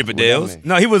was at What Chippendales. that mean?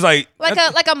 No, he was like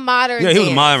like a modern Yeah, he was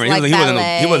dance, modern. like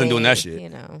He wasn't ballet, doing that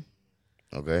shit.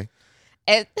 Okay.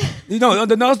 And, you talking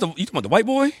about the white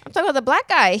boy? I'm talking about the black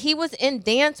guy. He was in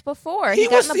dance before. He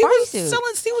got in the Barney suit.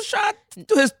 He was trying to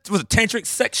do his tantric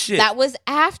sex shit. That was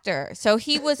after. So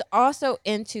he was also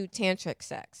into tantric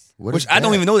sex. What which is I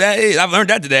don't that? even know that is. I've learned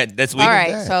that this week. All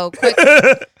right. that? So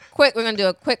quick, we're gonna do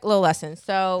a quick little lesson.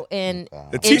 So in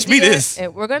Teach me India- this.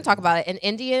 We're gonna talk about it in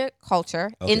India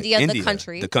culture. Okay, India, the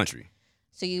country. The country.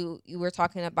 So you were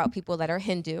talking about people that are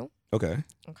Hindu. Okay.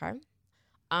 Okay.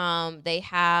 They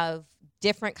have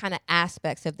different kind of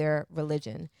aspects of their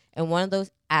religion, and one of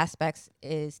those aspects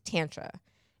is tantra.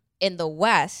 In the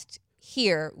West,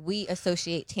 here we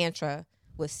associate tantra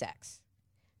with sex.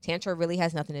 Tantra really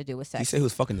has nothing to do with He sex. said he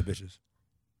was fucking the bitches.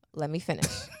 Let me finish.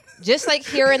 Just like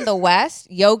here in the West,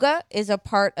 yoga is a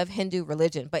part of Hindu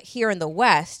religion. But here in the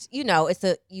West,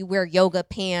 you wear yoga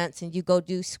pants and you go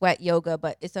do sweat yoga,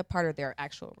 but it's a part of their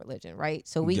actual religion, right?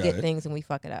 So we get things and we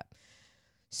fuck it up.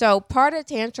 So part of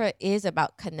Tantra is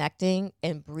about connecting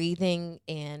and breathing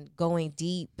and going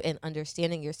deep and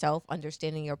understanding yourself,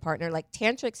 understanding your partner. Like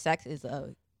tantric sex is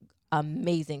a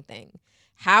amazing thing.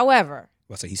 However,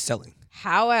 he's selling.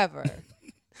 However,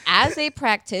 as a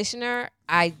practitioner,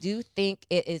 I do think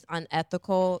it is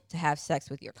unethical to have sex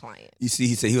with your client. You see,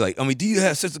 he was like, do you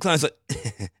have sex with clients?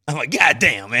 Like, I'm like, God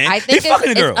damn, man. I think it's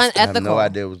unethical. I have no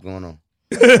idea what's going on.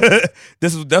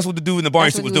 That's what the dude in the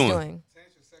Barney suit was doing.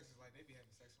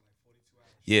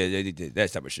 Yeah, they did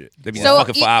that type of shit. They be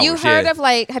fucking for hours. You heard of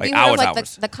have you heard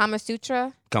of the Kama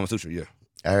Sutra? Kama Sutra, yeah.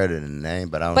 I heard of the name,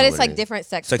 but I don't know. But it's like different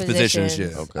sex positions.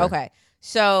 Yeah. Okay.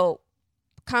 So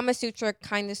Kama Sutra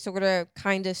kind of sorta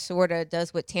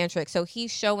does with tantric. So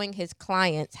he's showing his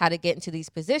clients how to get into these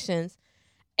positions.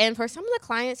 And for some of the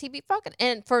clients, he be fucking.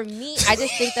 And for me, I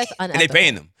just think that's unethical. And they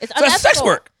paying them. It's unethical. That's sex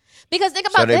work. Because think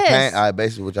about this.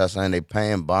 Basically what y'all saying, they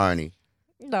paying Barney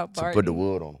to put the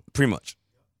wood on him. Pretty much.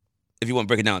 If you want to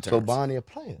break it down in terms. So Barney a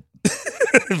player.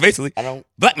 Basically.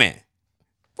 Black man.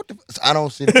 I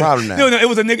don't see the problem now. No, it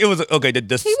was a nigga. It was okay.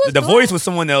 The voice was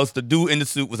someone else. The dude in the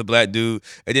suit was a black dude,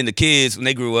 and then the kids when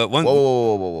they grew up.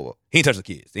 Whoa. He ain't touch the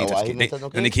kids. He ain't touch the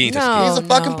kids. He's a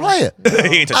fucking player.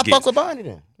 He ain't touch the kids. I fuck with Barney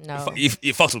then. No, he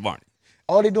fucks with Barney.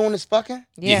 All they doing is fucking.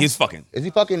 Yeah, he's fucking. Is he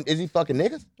fucking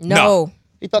niggas? No.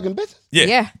 He fucking bitches.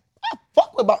 Yeah. I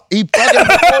fuck with Barney. He fucking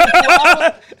for 42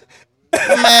 hours.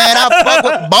 Man, I fuck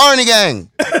with Barney gang.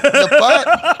 The fuck?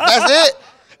 That's it.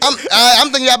 I'm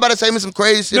thinking y'all about to say me some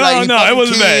crazy shit. No, it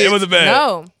wasn't bad. It wasn't bad.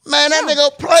 No, man, that nigga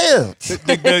a player.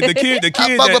 The kid.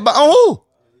 I fuck with who?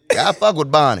 Yeah, I fuck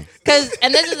with Barney.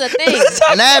 And this is the thing.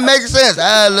 And that makes sense.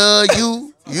 I love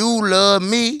you. You love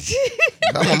me.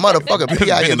 I'm a motherfucker.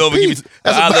 P-I-M-P.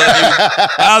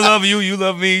 I love you. You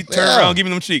love me. Turn around, give me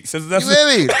them cheeks. That's you feel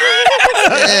me?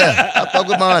 Yeah, I fuck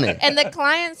with Barney. And the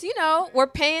clients, were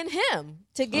paying him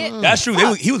to get. That's true.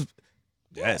 He was.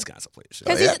 That's kind of some player shit.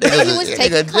 Because he was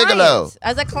taking clients.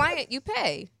 As a client, you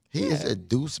pay. He is a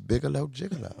Deuce Bigelow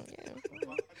gigolo. Yeah.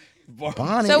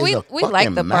 Barney so we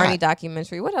like the Barney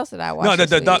documentary. What else did I watch? No,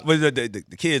 the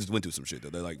kids went through some shit though.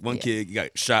 They're like one kid got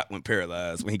shot, went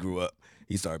paralyzed when he grew up.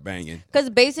 He started banging. Because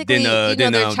basically,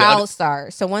 they're child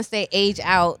stars. So once they age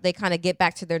out, they kind of get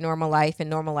back to their normal life, and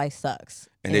normal life sucks.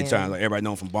 And they trying everybody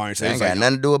know him from Barney. So ain't got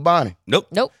nothing to do with Barney. Nope.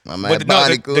 My man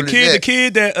Barney cool the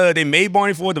kid that they made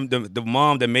Barney for, the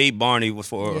mom that made Barney was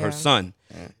for her son.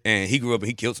 And he grew up and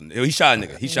he killed some. He shot a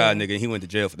nigga. And he went to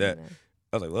jail for that.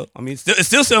 I was like, well, I mean, it's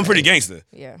still something pretty gangster.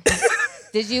 Yeah.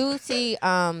 Did you see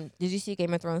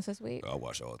Game of Thrones this week? I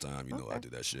watch all the time. You know I do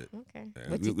that shit. Okay.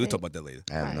 Yeah, we'll talk about that later.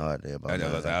 I have no idea about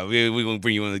that. We're going to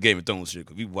bring you into the Game of Thrones shit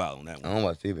because we wild on that one. I don't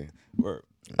watch TV. Word.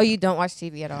 Oh, you don't watch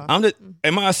TV at all?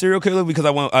 Am I a serial killer because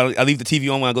I leave the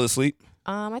TV on when I go to sleep?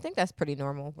 I think that's pretty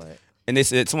normal, but. And they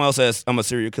said someone else says I'm a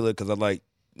serial killer because I like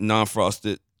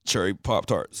non-frosted cherry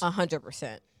Pop-Tarts.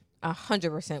 100%.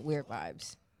 100% weird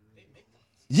vibes.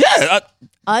 Yeah.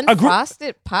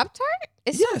 Unfrosted Pop-Tart?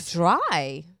 It's so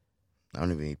dry. I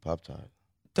don't even eat Pop-Tart.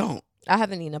 Don't. I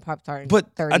haven't eaten a Pop-Tart in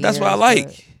 30 years. That's what I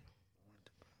like.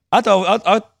 I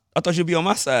thought you'd be on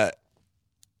my side.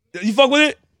 You fuck with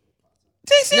it?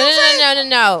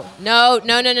 No.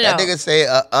 That nigga say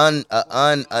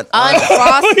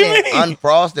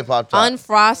unfrosted Pop-Tart.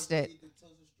 Unfrosted.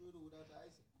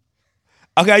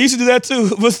 Okay, I used to do that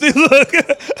too, but still look.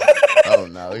 Oh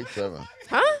no, he's tripping.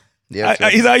 Huh? Yeah,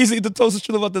 I used to eat the toasted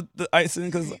strudel without the icing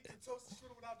because.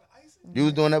 You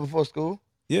was doing that before school?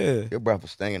 Yeah. Your breath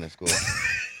was stinging in school.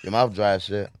 Your mouth dry as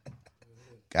shit.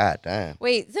 God damn.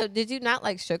 Wait, so did you not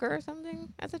like sugar or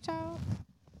something as a child?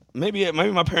 Maybe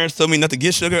my parents told me not to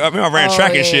get sugar. I mean, I ran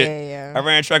track and shit. Yeah. I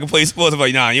ran track and played sports. I'm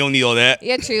like, nah, you don't need all that.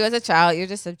 Yeah, true. As a child, you're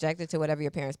just subjected to whatever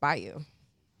your parents buy you.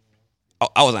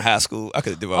 I was in high school. I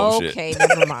could have did my own shit. Okay,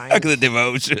 never mind. I could have did my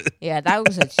own shit. Yeah, that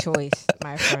was a choice,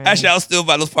 my friend. Actually, I'll still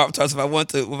buy those Pop-Tarts if I want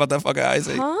to without that fucking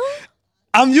icing. Huh?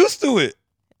 I'm used to it.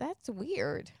 That's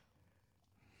weird.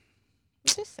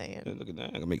 I'm just saying. Yeah, look at that.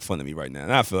 I'm gonna make fun of me right now.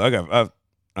 And I feel all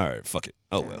right, fuck it.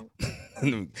 Oh well.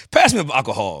 Pass me up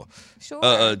alcohol.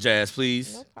 Sure. Jazz,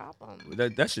 please. No problem.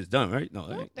 That shit's done, right?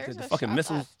 No, there's the a fucking shot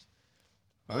missiles. left.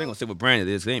 I ain't gonna say what brand it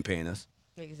is. They ain't paying us.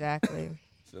 Exactly.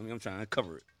 Feel me? I'm trying to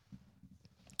cover it.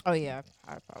 Oh yeah,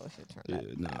 I probably should turn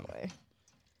that way.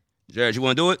 Jared, you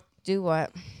want to do it? Do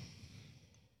what?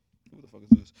 What the fuck is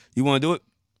this? You want to do it?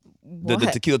 What? The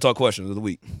tequila talk questions of the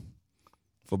week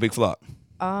for Big Flop.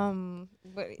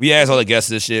 But, We asked all the guests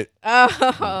this shit.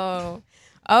 Oh,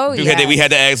 Oh, yeah. We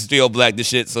had to ask 3 Black this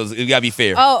shit, so it gotta be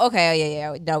fair. Oh, okay.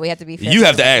 Oh, yeah. No, we have to be fair. You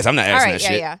have to ask. I'm not asking all right, that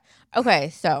shit. Yeah. Okay,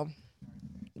 so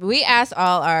we ask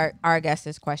all our guests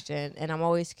this question, and I'm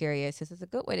always curious. This is a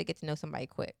good way to get to know somebody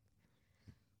quick.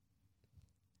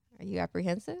 Are you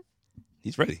apprehensive?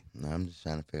 He's ready. No, I'm just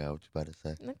trying to figure out what you about to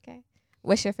say. Okay.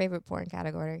 What's your favorite porn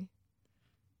category?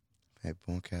 Favorite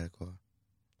porn category?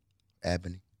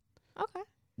 Ebony. Okay.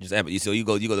 Just Ebony. So you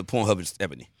go to Pornhub, just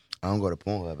Ebony. I don't go to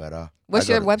Pornhub at all. What's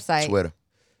your website? Twitter.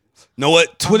 Know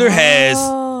what? Twitter has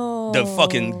the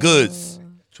fucking goods.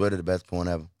 Twitter the best porn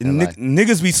ever.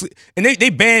 Niggas be and they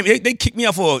ban they kicked me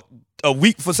out for a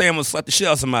week for saying I'm gonna slap the shit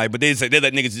out of somebody, but they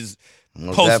let niggas just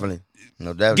post definitely.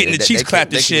 Getting the cheeks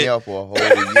clapped and shit. They kicked me out for a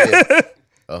whole year.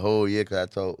 A whole year because I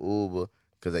told Uber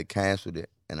because they canceled it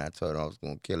and I told them I was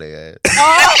gonna kill their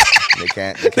ass. They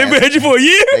banned you for a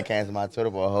year? They canceled my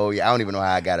Twitter for a whole year. I don't even know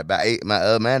how I got it back.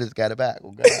 My managers got it back.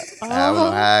 Oh, God. I don't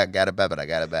know how I got it back, but I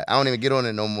got it back. I don't even get on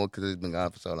it no more because it's been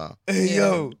gone for so long. Hey,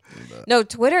 yo. No,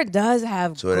 Twitter does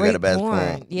have Twitter great got the best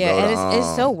porn. Yeah, and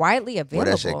it's so widely available.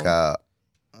 What that shit called?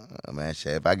 Man,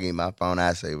 shit, if I give you my phone,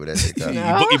 I say what that shit called.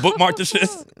 You bookmarked the shit?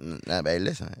 Nah, baby,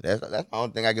 listen. That's the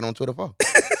only thing I get on Twitter for.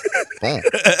 Porn.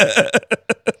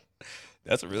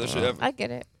 That's a real shit ever. I get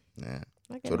it. Yeah.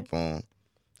 Twitter porn.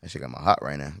 That shit got my heart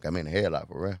right now. Got me in the headlock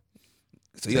for real.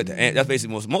 So you got that's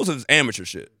basically most of it's amateur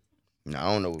shit. No,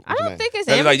 I don't know. I don't think it's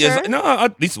amateur. amateur. No,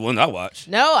 at least the one I watch.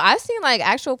 No, I've seen like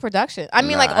actual production. I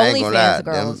mean, like OnlyFans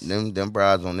girls. Them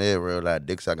brides on there real like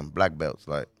dick sucking black belts.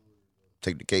 Like,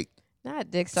 take the cake.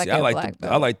 Not dick sucking black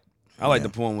belt. I like the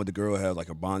porn where the girl has like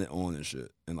a bonnet on and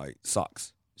shit and like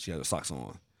socks. She has her socks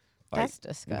on. Like, that's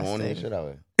disgusting. Shit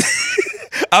out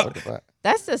what the fuck?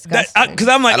 That's disgusting. Because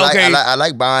I'm like, okay. I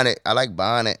like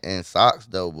bonnet and socks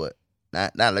though, but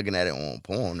not looking at it on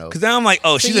porn though. Because then I'm like,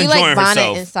 oh, so she's you enjoying like bonnet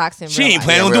herself. And socks in she real ain't life.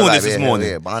 planning on doing this morning.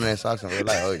 Yeah, bonnet and socks in real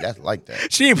life. Oh, that's like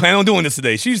that. She ain't planning on doing this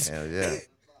today. She's. Hell yeah.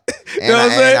 You know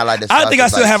what I'm saying?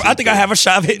 I think I have a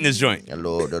shot of hitting this joint. The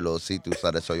little see-through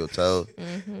side that show your toes.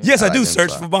 Mm-hmm. Yes, I do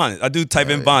search for bonnet. I do type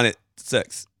in bonnet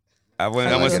sex. I want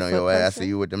to get on your ass. I see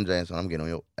you with them James, so I'm getting on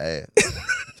your ass.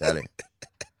 Tell it.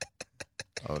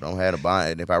 Oh, don't have the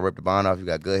bonnet. And if I rip the bonnet off, you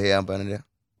got good hair up under there.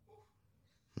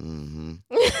 Mm-hmm.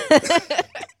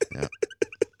 Yeah.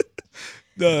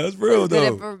 No, that's real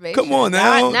though. Come on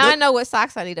now. Now I know what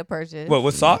socks I need to purchase.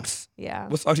 What socks? Yeah.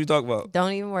 What socks you talking about?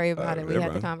 Don't even worry about it. We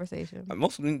had the conversation.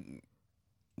 Most of them,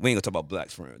 we ain't gonna talk about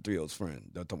Black's friend, 3O's friend.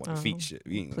 They'll talk about the feet shit.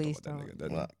 We ain't gonna talk about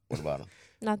that nigga. What about him?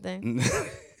 Nothing.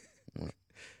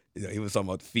 Yeah, he was talking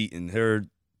about the feet and her.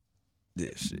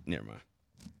 This shit. Never mind.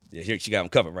 Yeah, she got him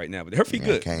covered right now, but her feet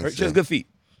good. She has good feet.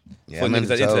 Yeah, for niggas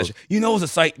that into that shit. You know, it's a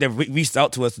site that reached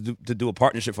out to us to do a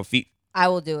partnership for feet. I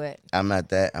will do it. I'm not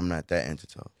that into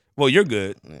toes. Well, you're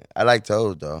good. Yeah. I like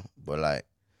toes though, but like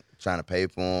trying to pay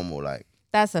for them or like.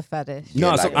 That's a fetish.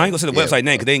 No, so I ain't gonna say the website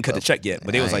name because they didn't cut the check yet.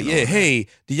 But they was like, yeah, hey,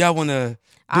 do y'all want to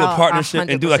do a partnership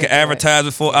and do like an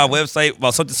advertisement for our website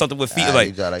about something with feet?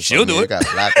 Like, she'll do it.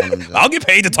 I'll get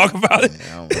paid to talk about it.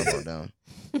 I don't know about them.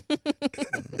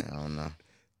 I don't know.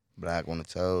 Black on the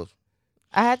toes.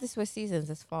 I had to switch seasons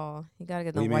this fall. You gotta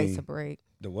get the whites a break.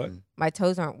 The what? My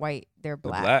toes aren't white; they're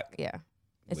black. Black? Yeah,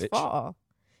 it's Witch? fall.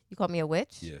 You call me a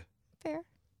witch? Yeah. Fair.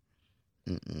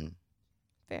 Mm-mm.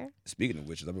 Fair. Speaking of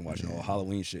witches, I've been watching all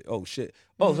Halloween shit. Oh shit.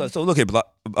 Oh, so look at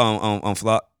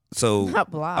Flock. So not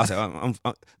Block. I said, I'm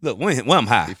look when I'm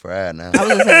high. He fried now. I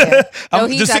was gonna say, yeah. No,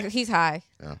 he's high.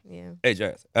 Yeah. Hey,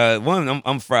 Jazz. One,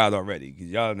 I'm fried already because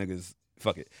y'all niggas.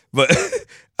 Fuck it. But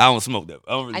I don't smoke that.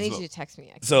 I need you to text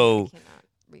me. I cannot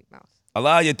read mouse. A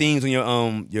lot of your themes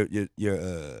on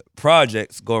your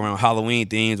projects go around Halloween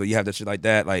themes or you have that shit like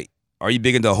that. Like, are you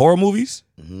big into horror movies?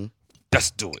 Mm-hmm.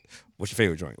 Let's do it. What's your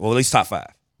favorite joint? Well, at least top 5.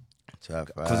 Top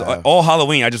 5. Because all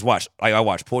Halloween, I just watch. Like, I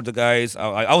watch Poltergeist.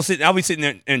 I'll be sitting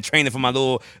there and training for my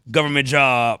little government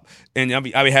job, and I'll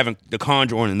be having The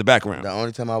Conjuring in the background. The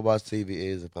only time I watch TV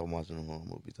is if I'm watching a horror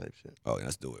movie type shit. Oh, yeah,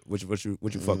 let's do it. What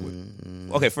you fuck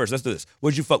with? Okay, first let's do this.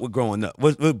 What did you fuck with growing up?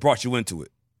 What brought you into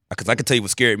it? Because I can tell you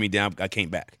what scared me down. I came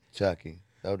back. Chucky.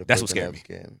 That's what scared me.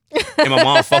 And my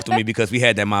mom fucked with me because we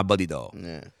had that My Buddy doll.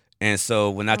 Yeah. And so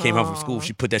when I came home from school,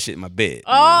 she put that shit in my bed.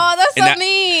 Oh, that's so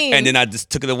mean. And then I just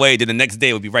took it away. Then the next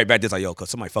day it would be right back there like, yo, cause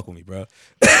somebody fuck with me, bro.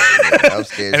 Yeah, I was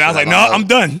scared. And I was like, no, I'm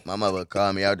done. My mother would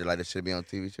call me out there like this shit be on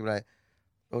TV. She'd be like,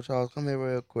 "Oh, Charles, come here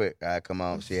real quick." I come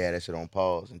out. She had that shit on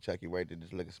pause, and Chucky right there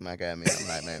just looking smack at me. I'm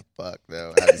like, man, fuck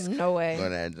though. No way.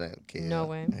 No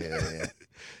way. Yeah.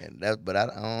 And but I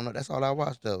don't know. That's all I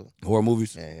watch though. Horror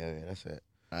movies. Yeah. That's it.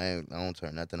 I don't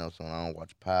turn nothing else on. I don't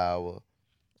watch Power.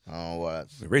 I don't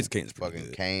watch Raising Cane's fucking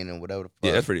good. Kane and whatever the fuck.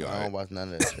 Yeah, that's pretty I alright. don't watch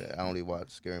none of that shit. I only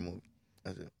watch scary movies.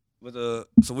 That's it. So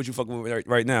what you fucking with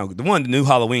right now? The new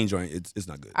Halloween joint, it's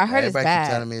not good. I heard it's bad. Everybody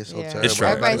keep telling me it's so terrible. It's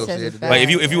trash. Everybody says it's bad. Like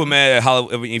if you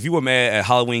were mad at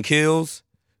Halloween Kills,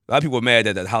 a lot of people were mad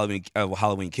at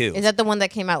Halloween Kills. Is that the one that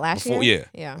came out last year?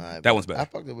 Yeah. Right, that one's better. I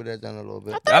fucked it with that down a little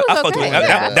bit. I fucked with it.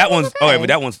 that one's okay, but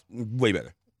that one's way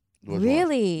better.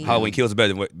 Really? Halloween Kills is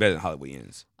better than Halloween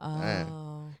Ends.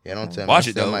 Oh. Yeah, don't tell me. Watch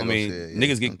it though. I mean,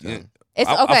 niggas get. It's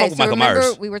I okay. fuck with So Michael remember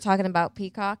Myers. we were talking about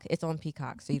Peacock? It's on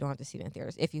Peacock, so you don't have to see it in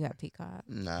theaters if you have Peacock.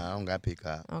 Nah, I don't got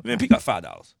Peacock. Okay. Man, Peacock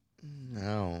 $5.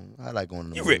 No, I like going to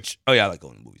the You movies. rich? Oh yeah, I like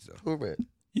going to the movies though. Who rich?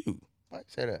 You. Why you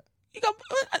say that? You got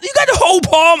the whole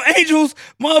Palm Angels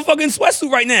motherfucking sweatsuit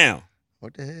right now.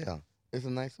 What the hell? It's a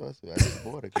nice sweatsuit. I just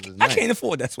bought it because it's I nice. can't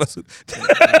afford that sweatsuit.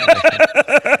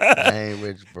 I ain't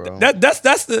rich, bro. That's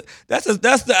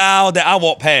the aisle that I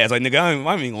walk past. Like nigga,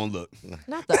 I'm even gonna look.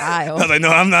 Not the aisle. I was like, no,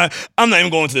 I'm not even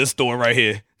going to this store right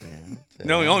here.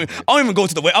 No, I don't even go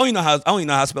to the way. I don't even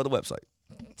know how to spell the website.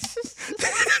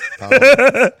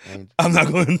 I'm not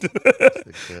going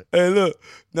to. Hey, look.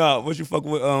 Nah, what you fuck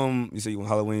with? You say you want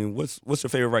Halloween. What's your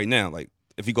favorite right now? Like,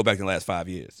 if you go back in the last 5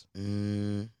 years.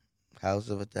 House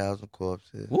of 1,000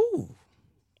 Corpses. Ooh.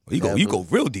 You go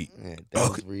real deep. Yeah,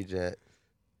 Devil's Reject.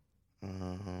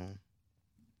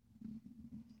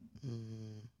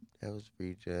 Devil's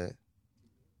Reject.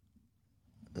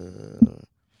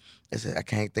 I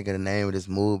can't think of the name of this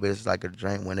movie, but it's like a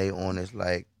drink when they on this,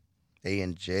 like, they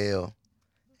in jail.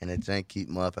 And the drink keep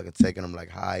motherfucking taking them like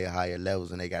higher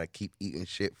levels, and they gotta keep eating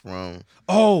shit from.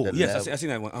 Oh yes, I seen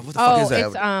that one. What the fuck is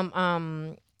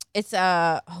that? It's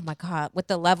oh my god, with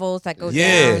the levels that go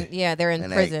down. Yeah, they're in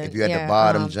prison. If you at the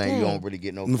bottom, drink, you don't really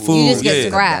get no food. You just get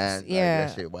scraps. Yeah,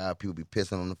 that shit. Wow, people be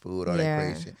pissing on the food, all that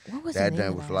crazy shit. What was that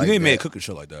drink was that? like you ain't made a cooking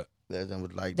show like that. That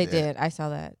was like they did. I saw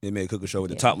that. They made a cooking show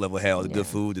with the top level had all the good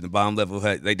food, and the bottom level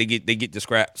had like they get the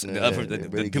scraps, and the upper the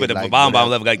people at the bottom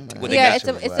level like what they got.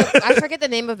 It's I forget the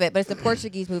name of it, but it's a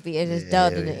Portuguese movie. It is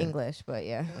dubbed into English, but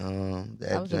yeah.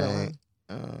 That was a good one.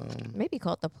 Maybe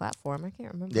called The Platform. I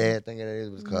can't remember. Yeah, I think it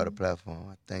was called The Platform.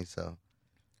 I think so.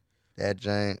 That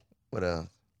drink. What else?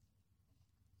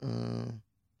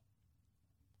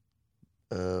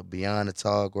 Beyond the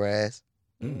Tall Grass.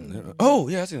 Oh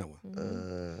yeah, I seen that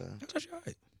one. That's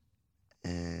right.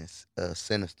 And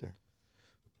Sinister.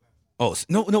 Oh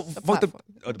no! Fuck the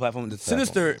platform. The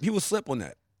Sinister. People slip on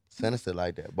that. Sinister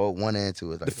like that. Both 1 and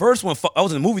 2 is like the first one. I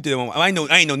was in the movie theater. I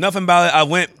ain't know nothing about it. I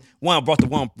went. I brought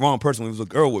the wrong person. It was a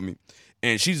girl with me,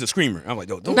 and she's a screamer. I'm like,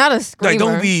 don't not a screamer. Like,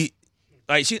 don't be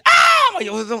like she. I'm like,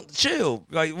 yo, don't chill.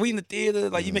 Like we in the theater.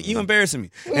 Like you embarrassing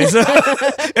me. And so,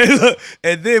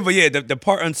 and then, but yeah, the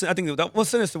part. I think that was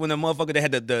Sinister when the motherfucker they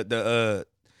had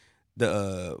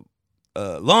the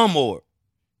lawnmower.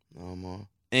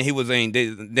 And he was saying they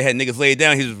had niggas laid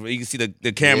down. You can see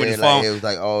the camera in his phone. It was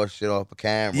like all shit off a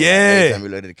camera. Yeah. Like, every time you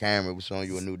looked at the camera, it was showing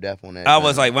you a new death on that. I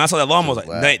was like, when I saw that lawnmower, I was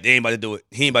like, they ain't about to do it.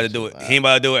 He ain't about to do it. He ain't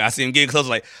about to do it. I see him getting close,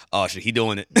 like, oh shit, he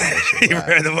doing it. He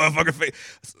ran the motherfucker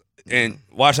face. And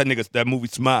watch that movie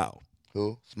Smile.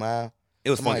 Who? Smile? It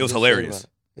was fun. It was hilarious.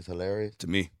 It's hilarious? To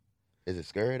me. Is it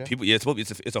scary though? People, yeah,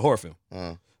 it's a horror film.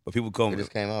 But people call me. It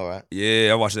just came out, right?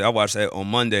 Yeah, I watched that on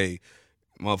Monday.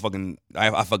 Motherfucking,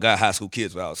 I forgot high school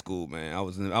kids were out of school, man. I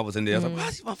was in there. I was like, why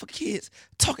are these motherfucking kids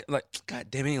talking? Like,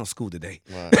 God damn, ain't on school today.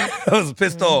 Right. I was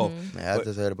pissed off. Man, I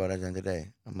just heard about that today.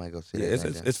 I might go see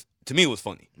that. It's to me, it was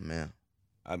funny. Man,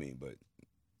 I mean, but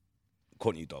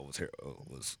Courtney thought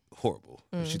was horrible.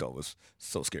 She thought it was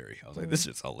so scary. I was like, this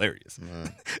shit's hilarious.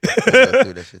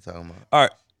 that shit talking about. All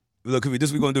right. Look,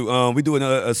 this we gonna do. We do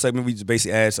a segment. We just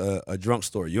basically ask a drunk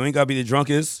story. You ain't gotta be the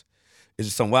drunkest. It's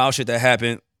just some wild shit that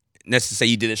happened. Let's just say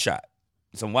you did a shot.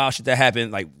 Some wild shit that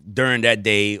happened like during that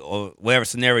day or whatever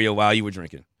scenario while you were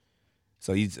drinking.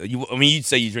 So you'd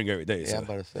say you drink every day. Yeah, so. I'm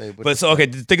about to say. But so okay,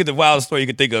 think of the wildest story you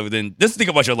could think of. Then just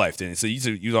think about your life. Then so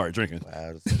you already drinking.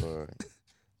 Wildest story.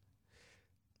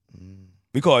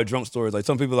 We call it drunk stories. Like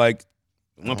some people like.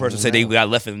 One person said they got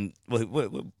left in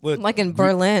what? Like in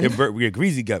Berlin.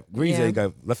 Greasy got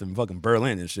left in fucking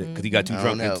Berlin and shit because he got too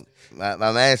drunk. My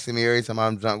man asking me every time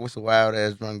I'm drunk, what's a wild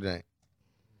ass drunk drink?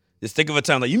 Just think of a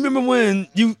time like you remember when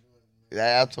you.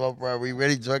 Yeah, I told bro, we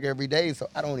really drunk every day, so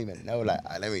I don't even know. Like,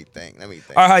 let me think.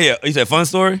 All right, yeah. You said fun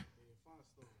story.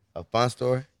 A fun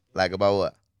story, like about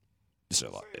what?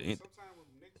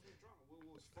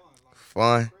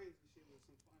 Fun.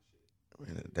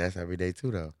 That's every day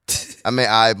too, though. I mean,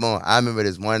 I remember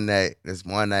this one night,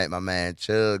 my man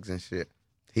Chugs and shit.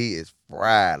 He is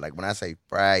fried. Like when I say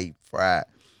fried, he fried.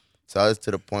 So it's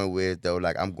to the point where though,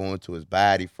 like I'm going to his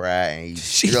body fried, and he,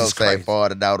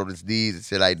 farted out on his knees and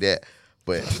shit like that.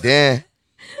 But then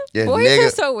This Boys nigga,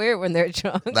 are so weird when they're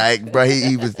drunk. like, bro,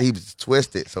 he was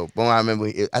twisted. So, boom, I remember.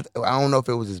 I don't know if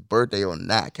it was his birthday or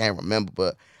not. I can't remember,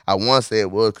 but I want to say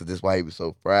it was because that's why he was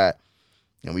so fried.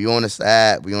 And we on the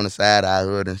side of our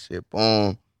hood and shit.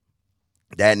 Boom,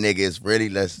 that nigga is really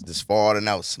just falling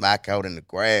out, smack out in the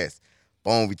grass.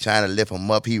 Boom, we trying to lift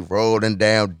him up. He rolling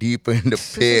down deeper in the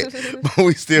pit. But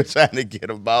we still trying to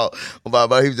get him out.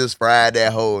 But he was just fried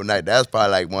that whole night. That's probably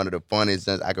like one of the funniest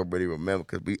things I could really remember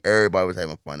because everybody was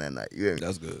having fun that night. You hear me?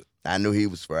 That's good. I knew he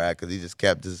was fried because he just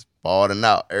kept balling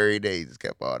out. Every day he just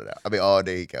kept balling out. I mean, all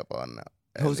day he kept balling out.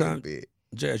 Whole time,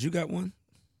 Jazz, you got one?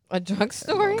 A drunk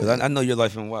story? Because I know your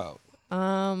life in wild.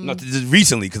 No, just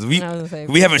recently, because we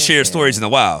haven't shared stories in a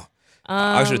while.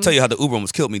 I should tell you how the Uber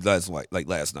almost killed me last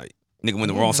night. Nigga went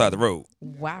the wrong side of the road.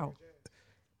 Wow.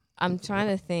 I'm trying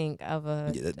to think of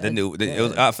a.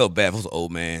 Yeah, I felt bad. It was an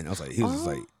old man. I was like, he was just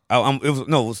like, it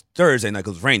was Thursday night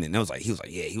because it was raining. He was like,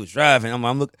 yeah, he was driving. I'm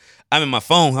in my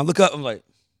phone. I look up. I'm like,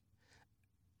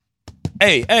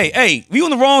 hey, we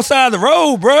on the wrong side of the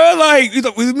road, bro. Like, you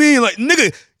know, with me, like,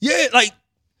 nigga, yeah, like,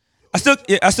 I still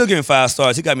give him 5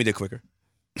 stars. He got me there quicker.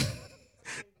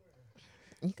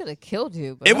 He could have killed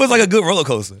you. It was like a good roller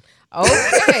coaster.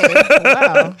 Okay.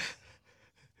 Wow.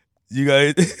 You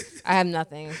guys? I have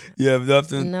nothing. You have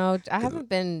nothing? No, I haven't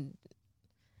been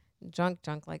drunk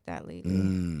like that lately.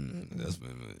 That's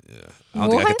been, yeah. I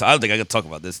don't think I could talk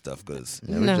about this stuff because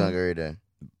we drunk every day.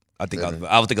 I think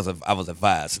I was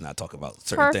advised to not talk about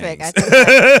certain things. I think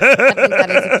that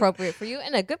is appropriate for you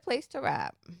and a good place to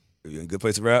wrap. You in a good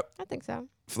place to wrap? I think so.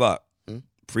 Flock,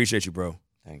 appreciate you, bro.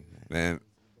 Thank you, man.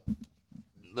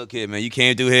 Look here, man. You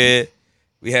came through here.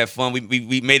 We had fun.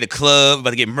 We made a club. About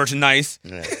to get merchandise.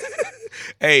 Yeah.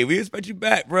 Hey, we expect you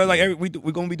back, bro. Like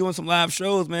we're gonna be doing some live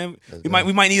shows, man. We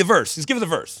might need a verse. Just give us a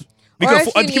verse.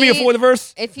 Can we afford the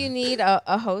verse? If you need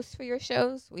a host for your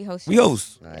shows, we host. We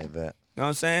host. I bet. You know what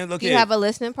I'm saying? Look, if you have a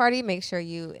listening party, make sure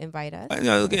you invite us.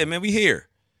 Look here, man. We here.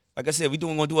 Like I said,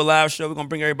 gonna do a live show. We're gonna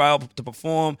bring everybody up to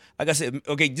perform. Like I said,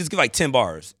 okay, just give like 10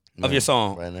 bars of your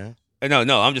song right now.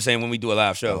 No, I'm just saying when we do a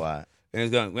live show. Oh, all right. And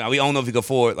we don't know if we can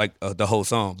afford like the whole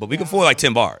song, but we can afford like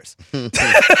 10 bars.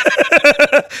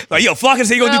 Like, yo, Flock is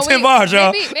here, gonna do 10 bars,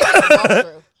 y'all. Maybe a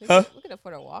walkthrough. We can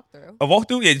afford a walkthrough. A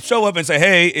walkthrough? Yeah, show up and say,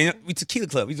 hey, and we Tequila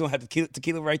Club. We gonna have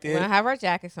tequila right there. We're gonna have our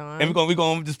jackets on. And we're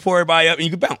gonna just pour everybody up and you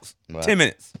can bounce. Right. 10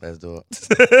 minutes. Let's do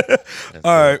it.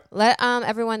 All right. Let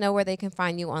everyone know where they can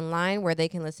find you online, where they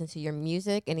can listen to your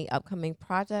music, any upcoming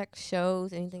projects,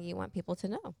 shows, anything you want people to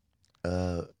know.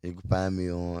 You can find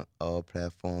me on all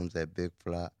platforms at Big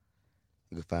Flock.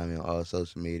 You can find me on all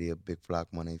social media, Big Flock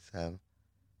 187.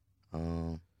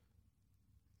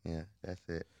 Yeah, that's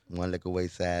it. One Lick Away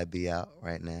Side B out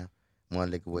right now. One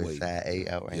Lick Away Side A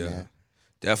out right now.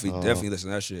 Definitely listen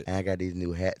to that shit. And I got these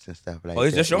new hats and stuff like that. Oh,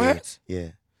 it's just your hats? Yeah.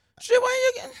 Shit,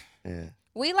 why you getting? Yeah.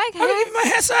 We like hats. How do you give me my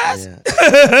hat size?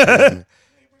 Yeah.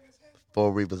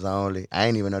 4 Reapers only. I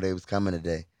didn't even know they was coming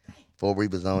today. 4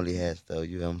 Reapers only hats though,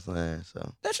 you know what I'm saying?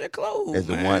 So that shit close. There's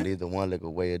the one Lick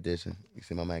Away edition. You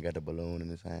see my man got the balloon in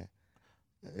his hand.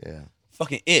 Yeah.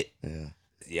 Fucking it. Yeah.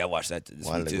 Yeah, I watched that this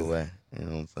one week too. Away. You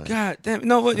know what I'm saying? God damn.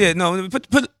 No, but yeah, no. Put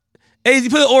AZ,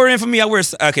 put an order in for me. I wear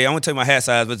okay, I'm gonna tell you my hat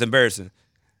size, but it's embarrassing.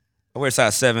 I wear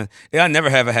size 7. Yeah, I never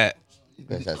have a hat.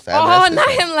 Oh, not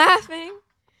him laughing.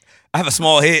 I have a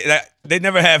small head. They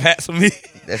never have hats for me.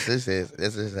 That's his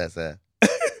hat size.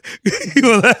 You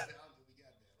gonna laugh?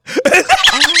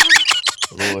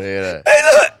 Little head. Hey,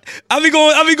 look, I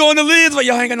be going to lids, but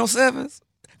y'all ain't got no 7s.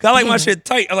 Cause I like my shit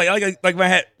tight. I like my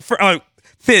hat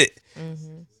fit. Mm-hmm.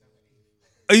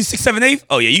 Are you 6, 7, 8?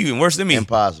 Oh yeah, you even worse than me.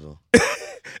 Impossible.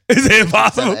 Is it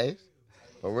impossible? 7, 8?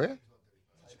 For real?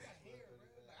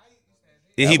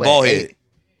 Yeah, he bald headed.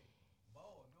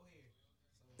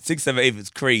 6, 7, 8 is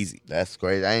crazy. That's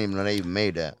crazy. I didn't even know they even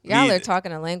made that. Y'all are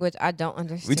talking a language I don't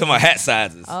understand. We talking about hat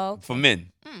sizes for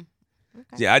men.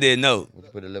 Okay. Yeah, I didn't know.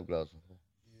 Put a lip gloss on.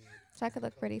 So I could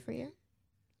look pretty for you.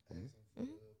 Mm-hmm.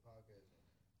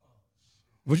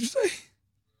 What'd you say?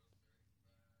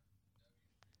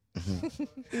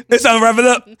 It's time to wrap it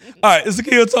up. All right, it's the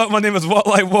Keo Talk. My name is Walt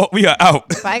Like Walt. We are out.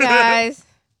 Bye, guys.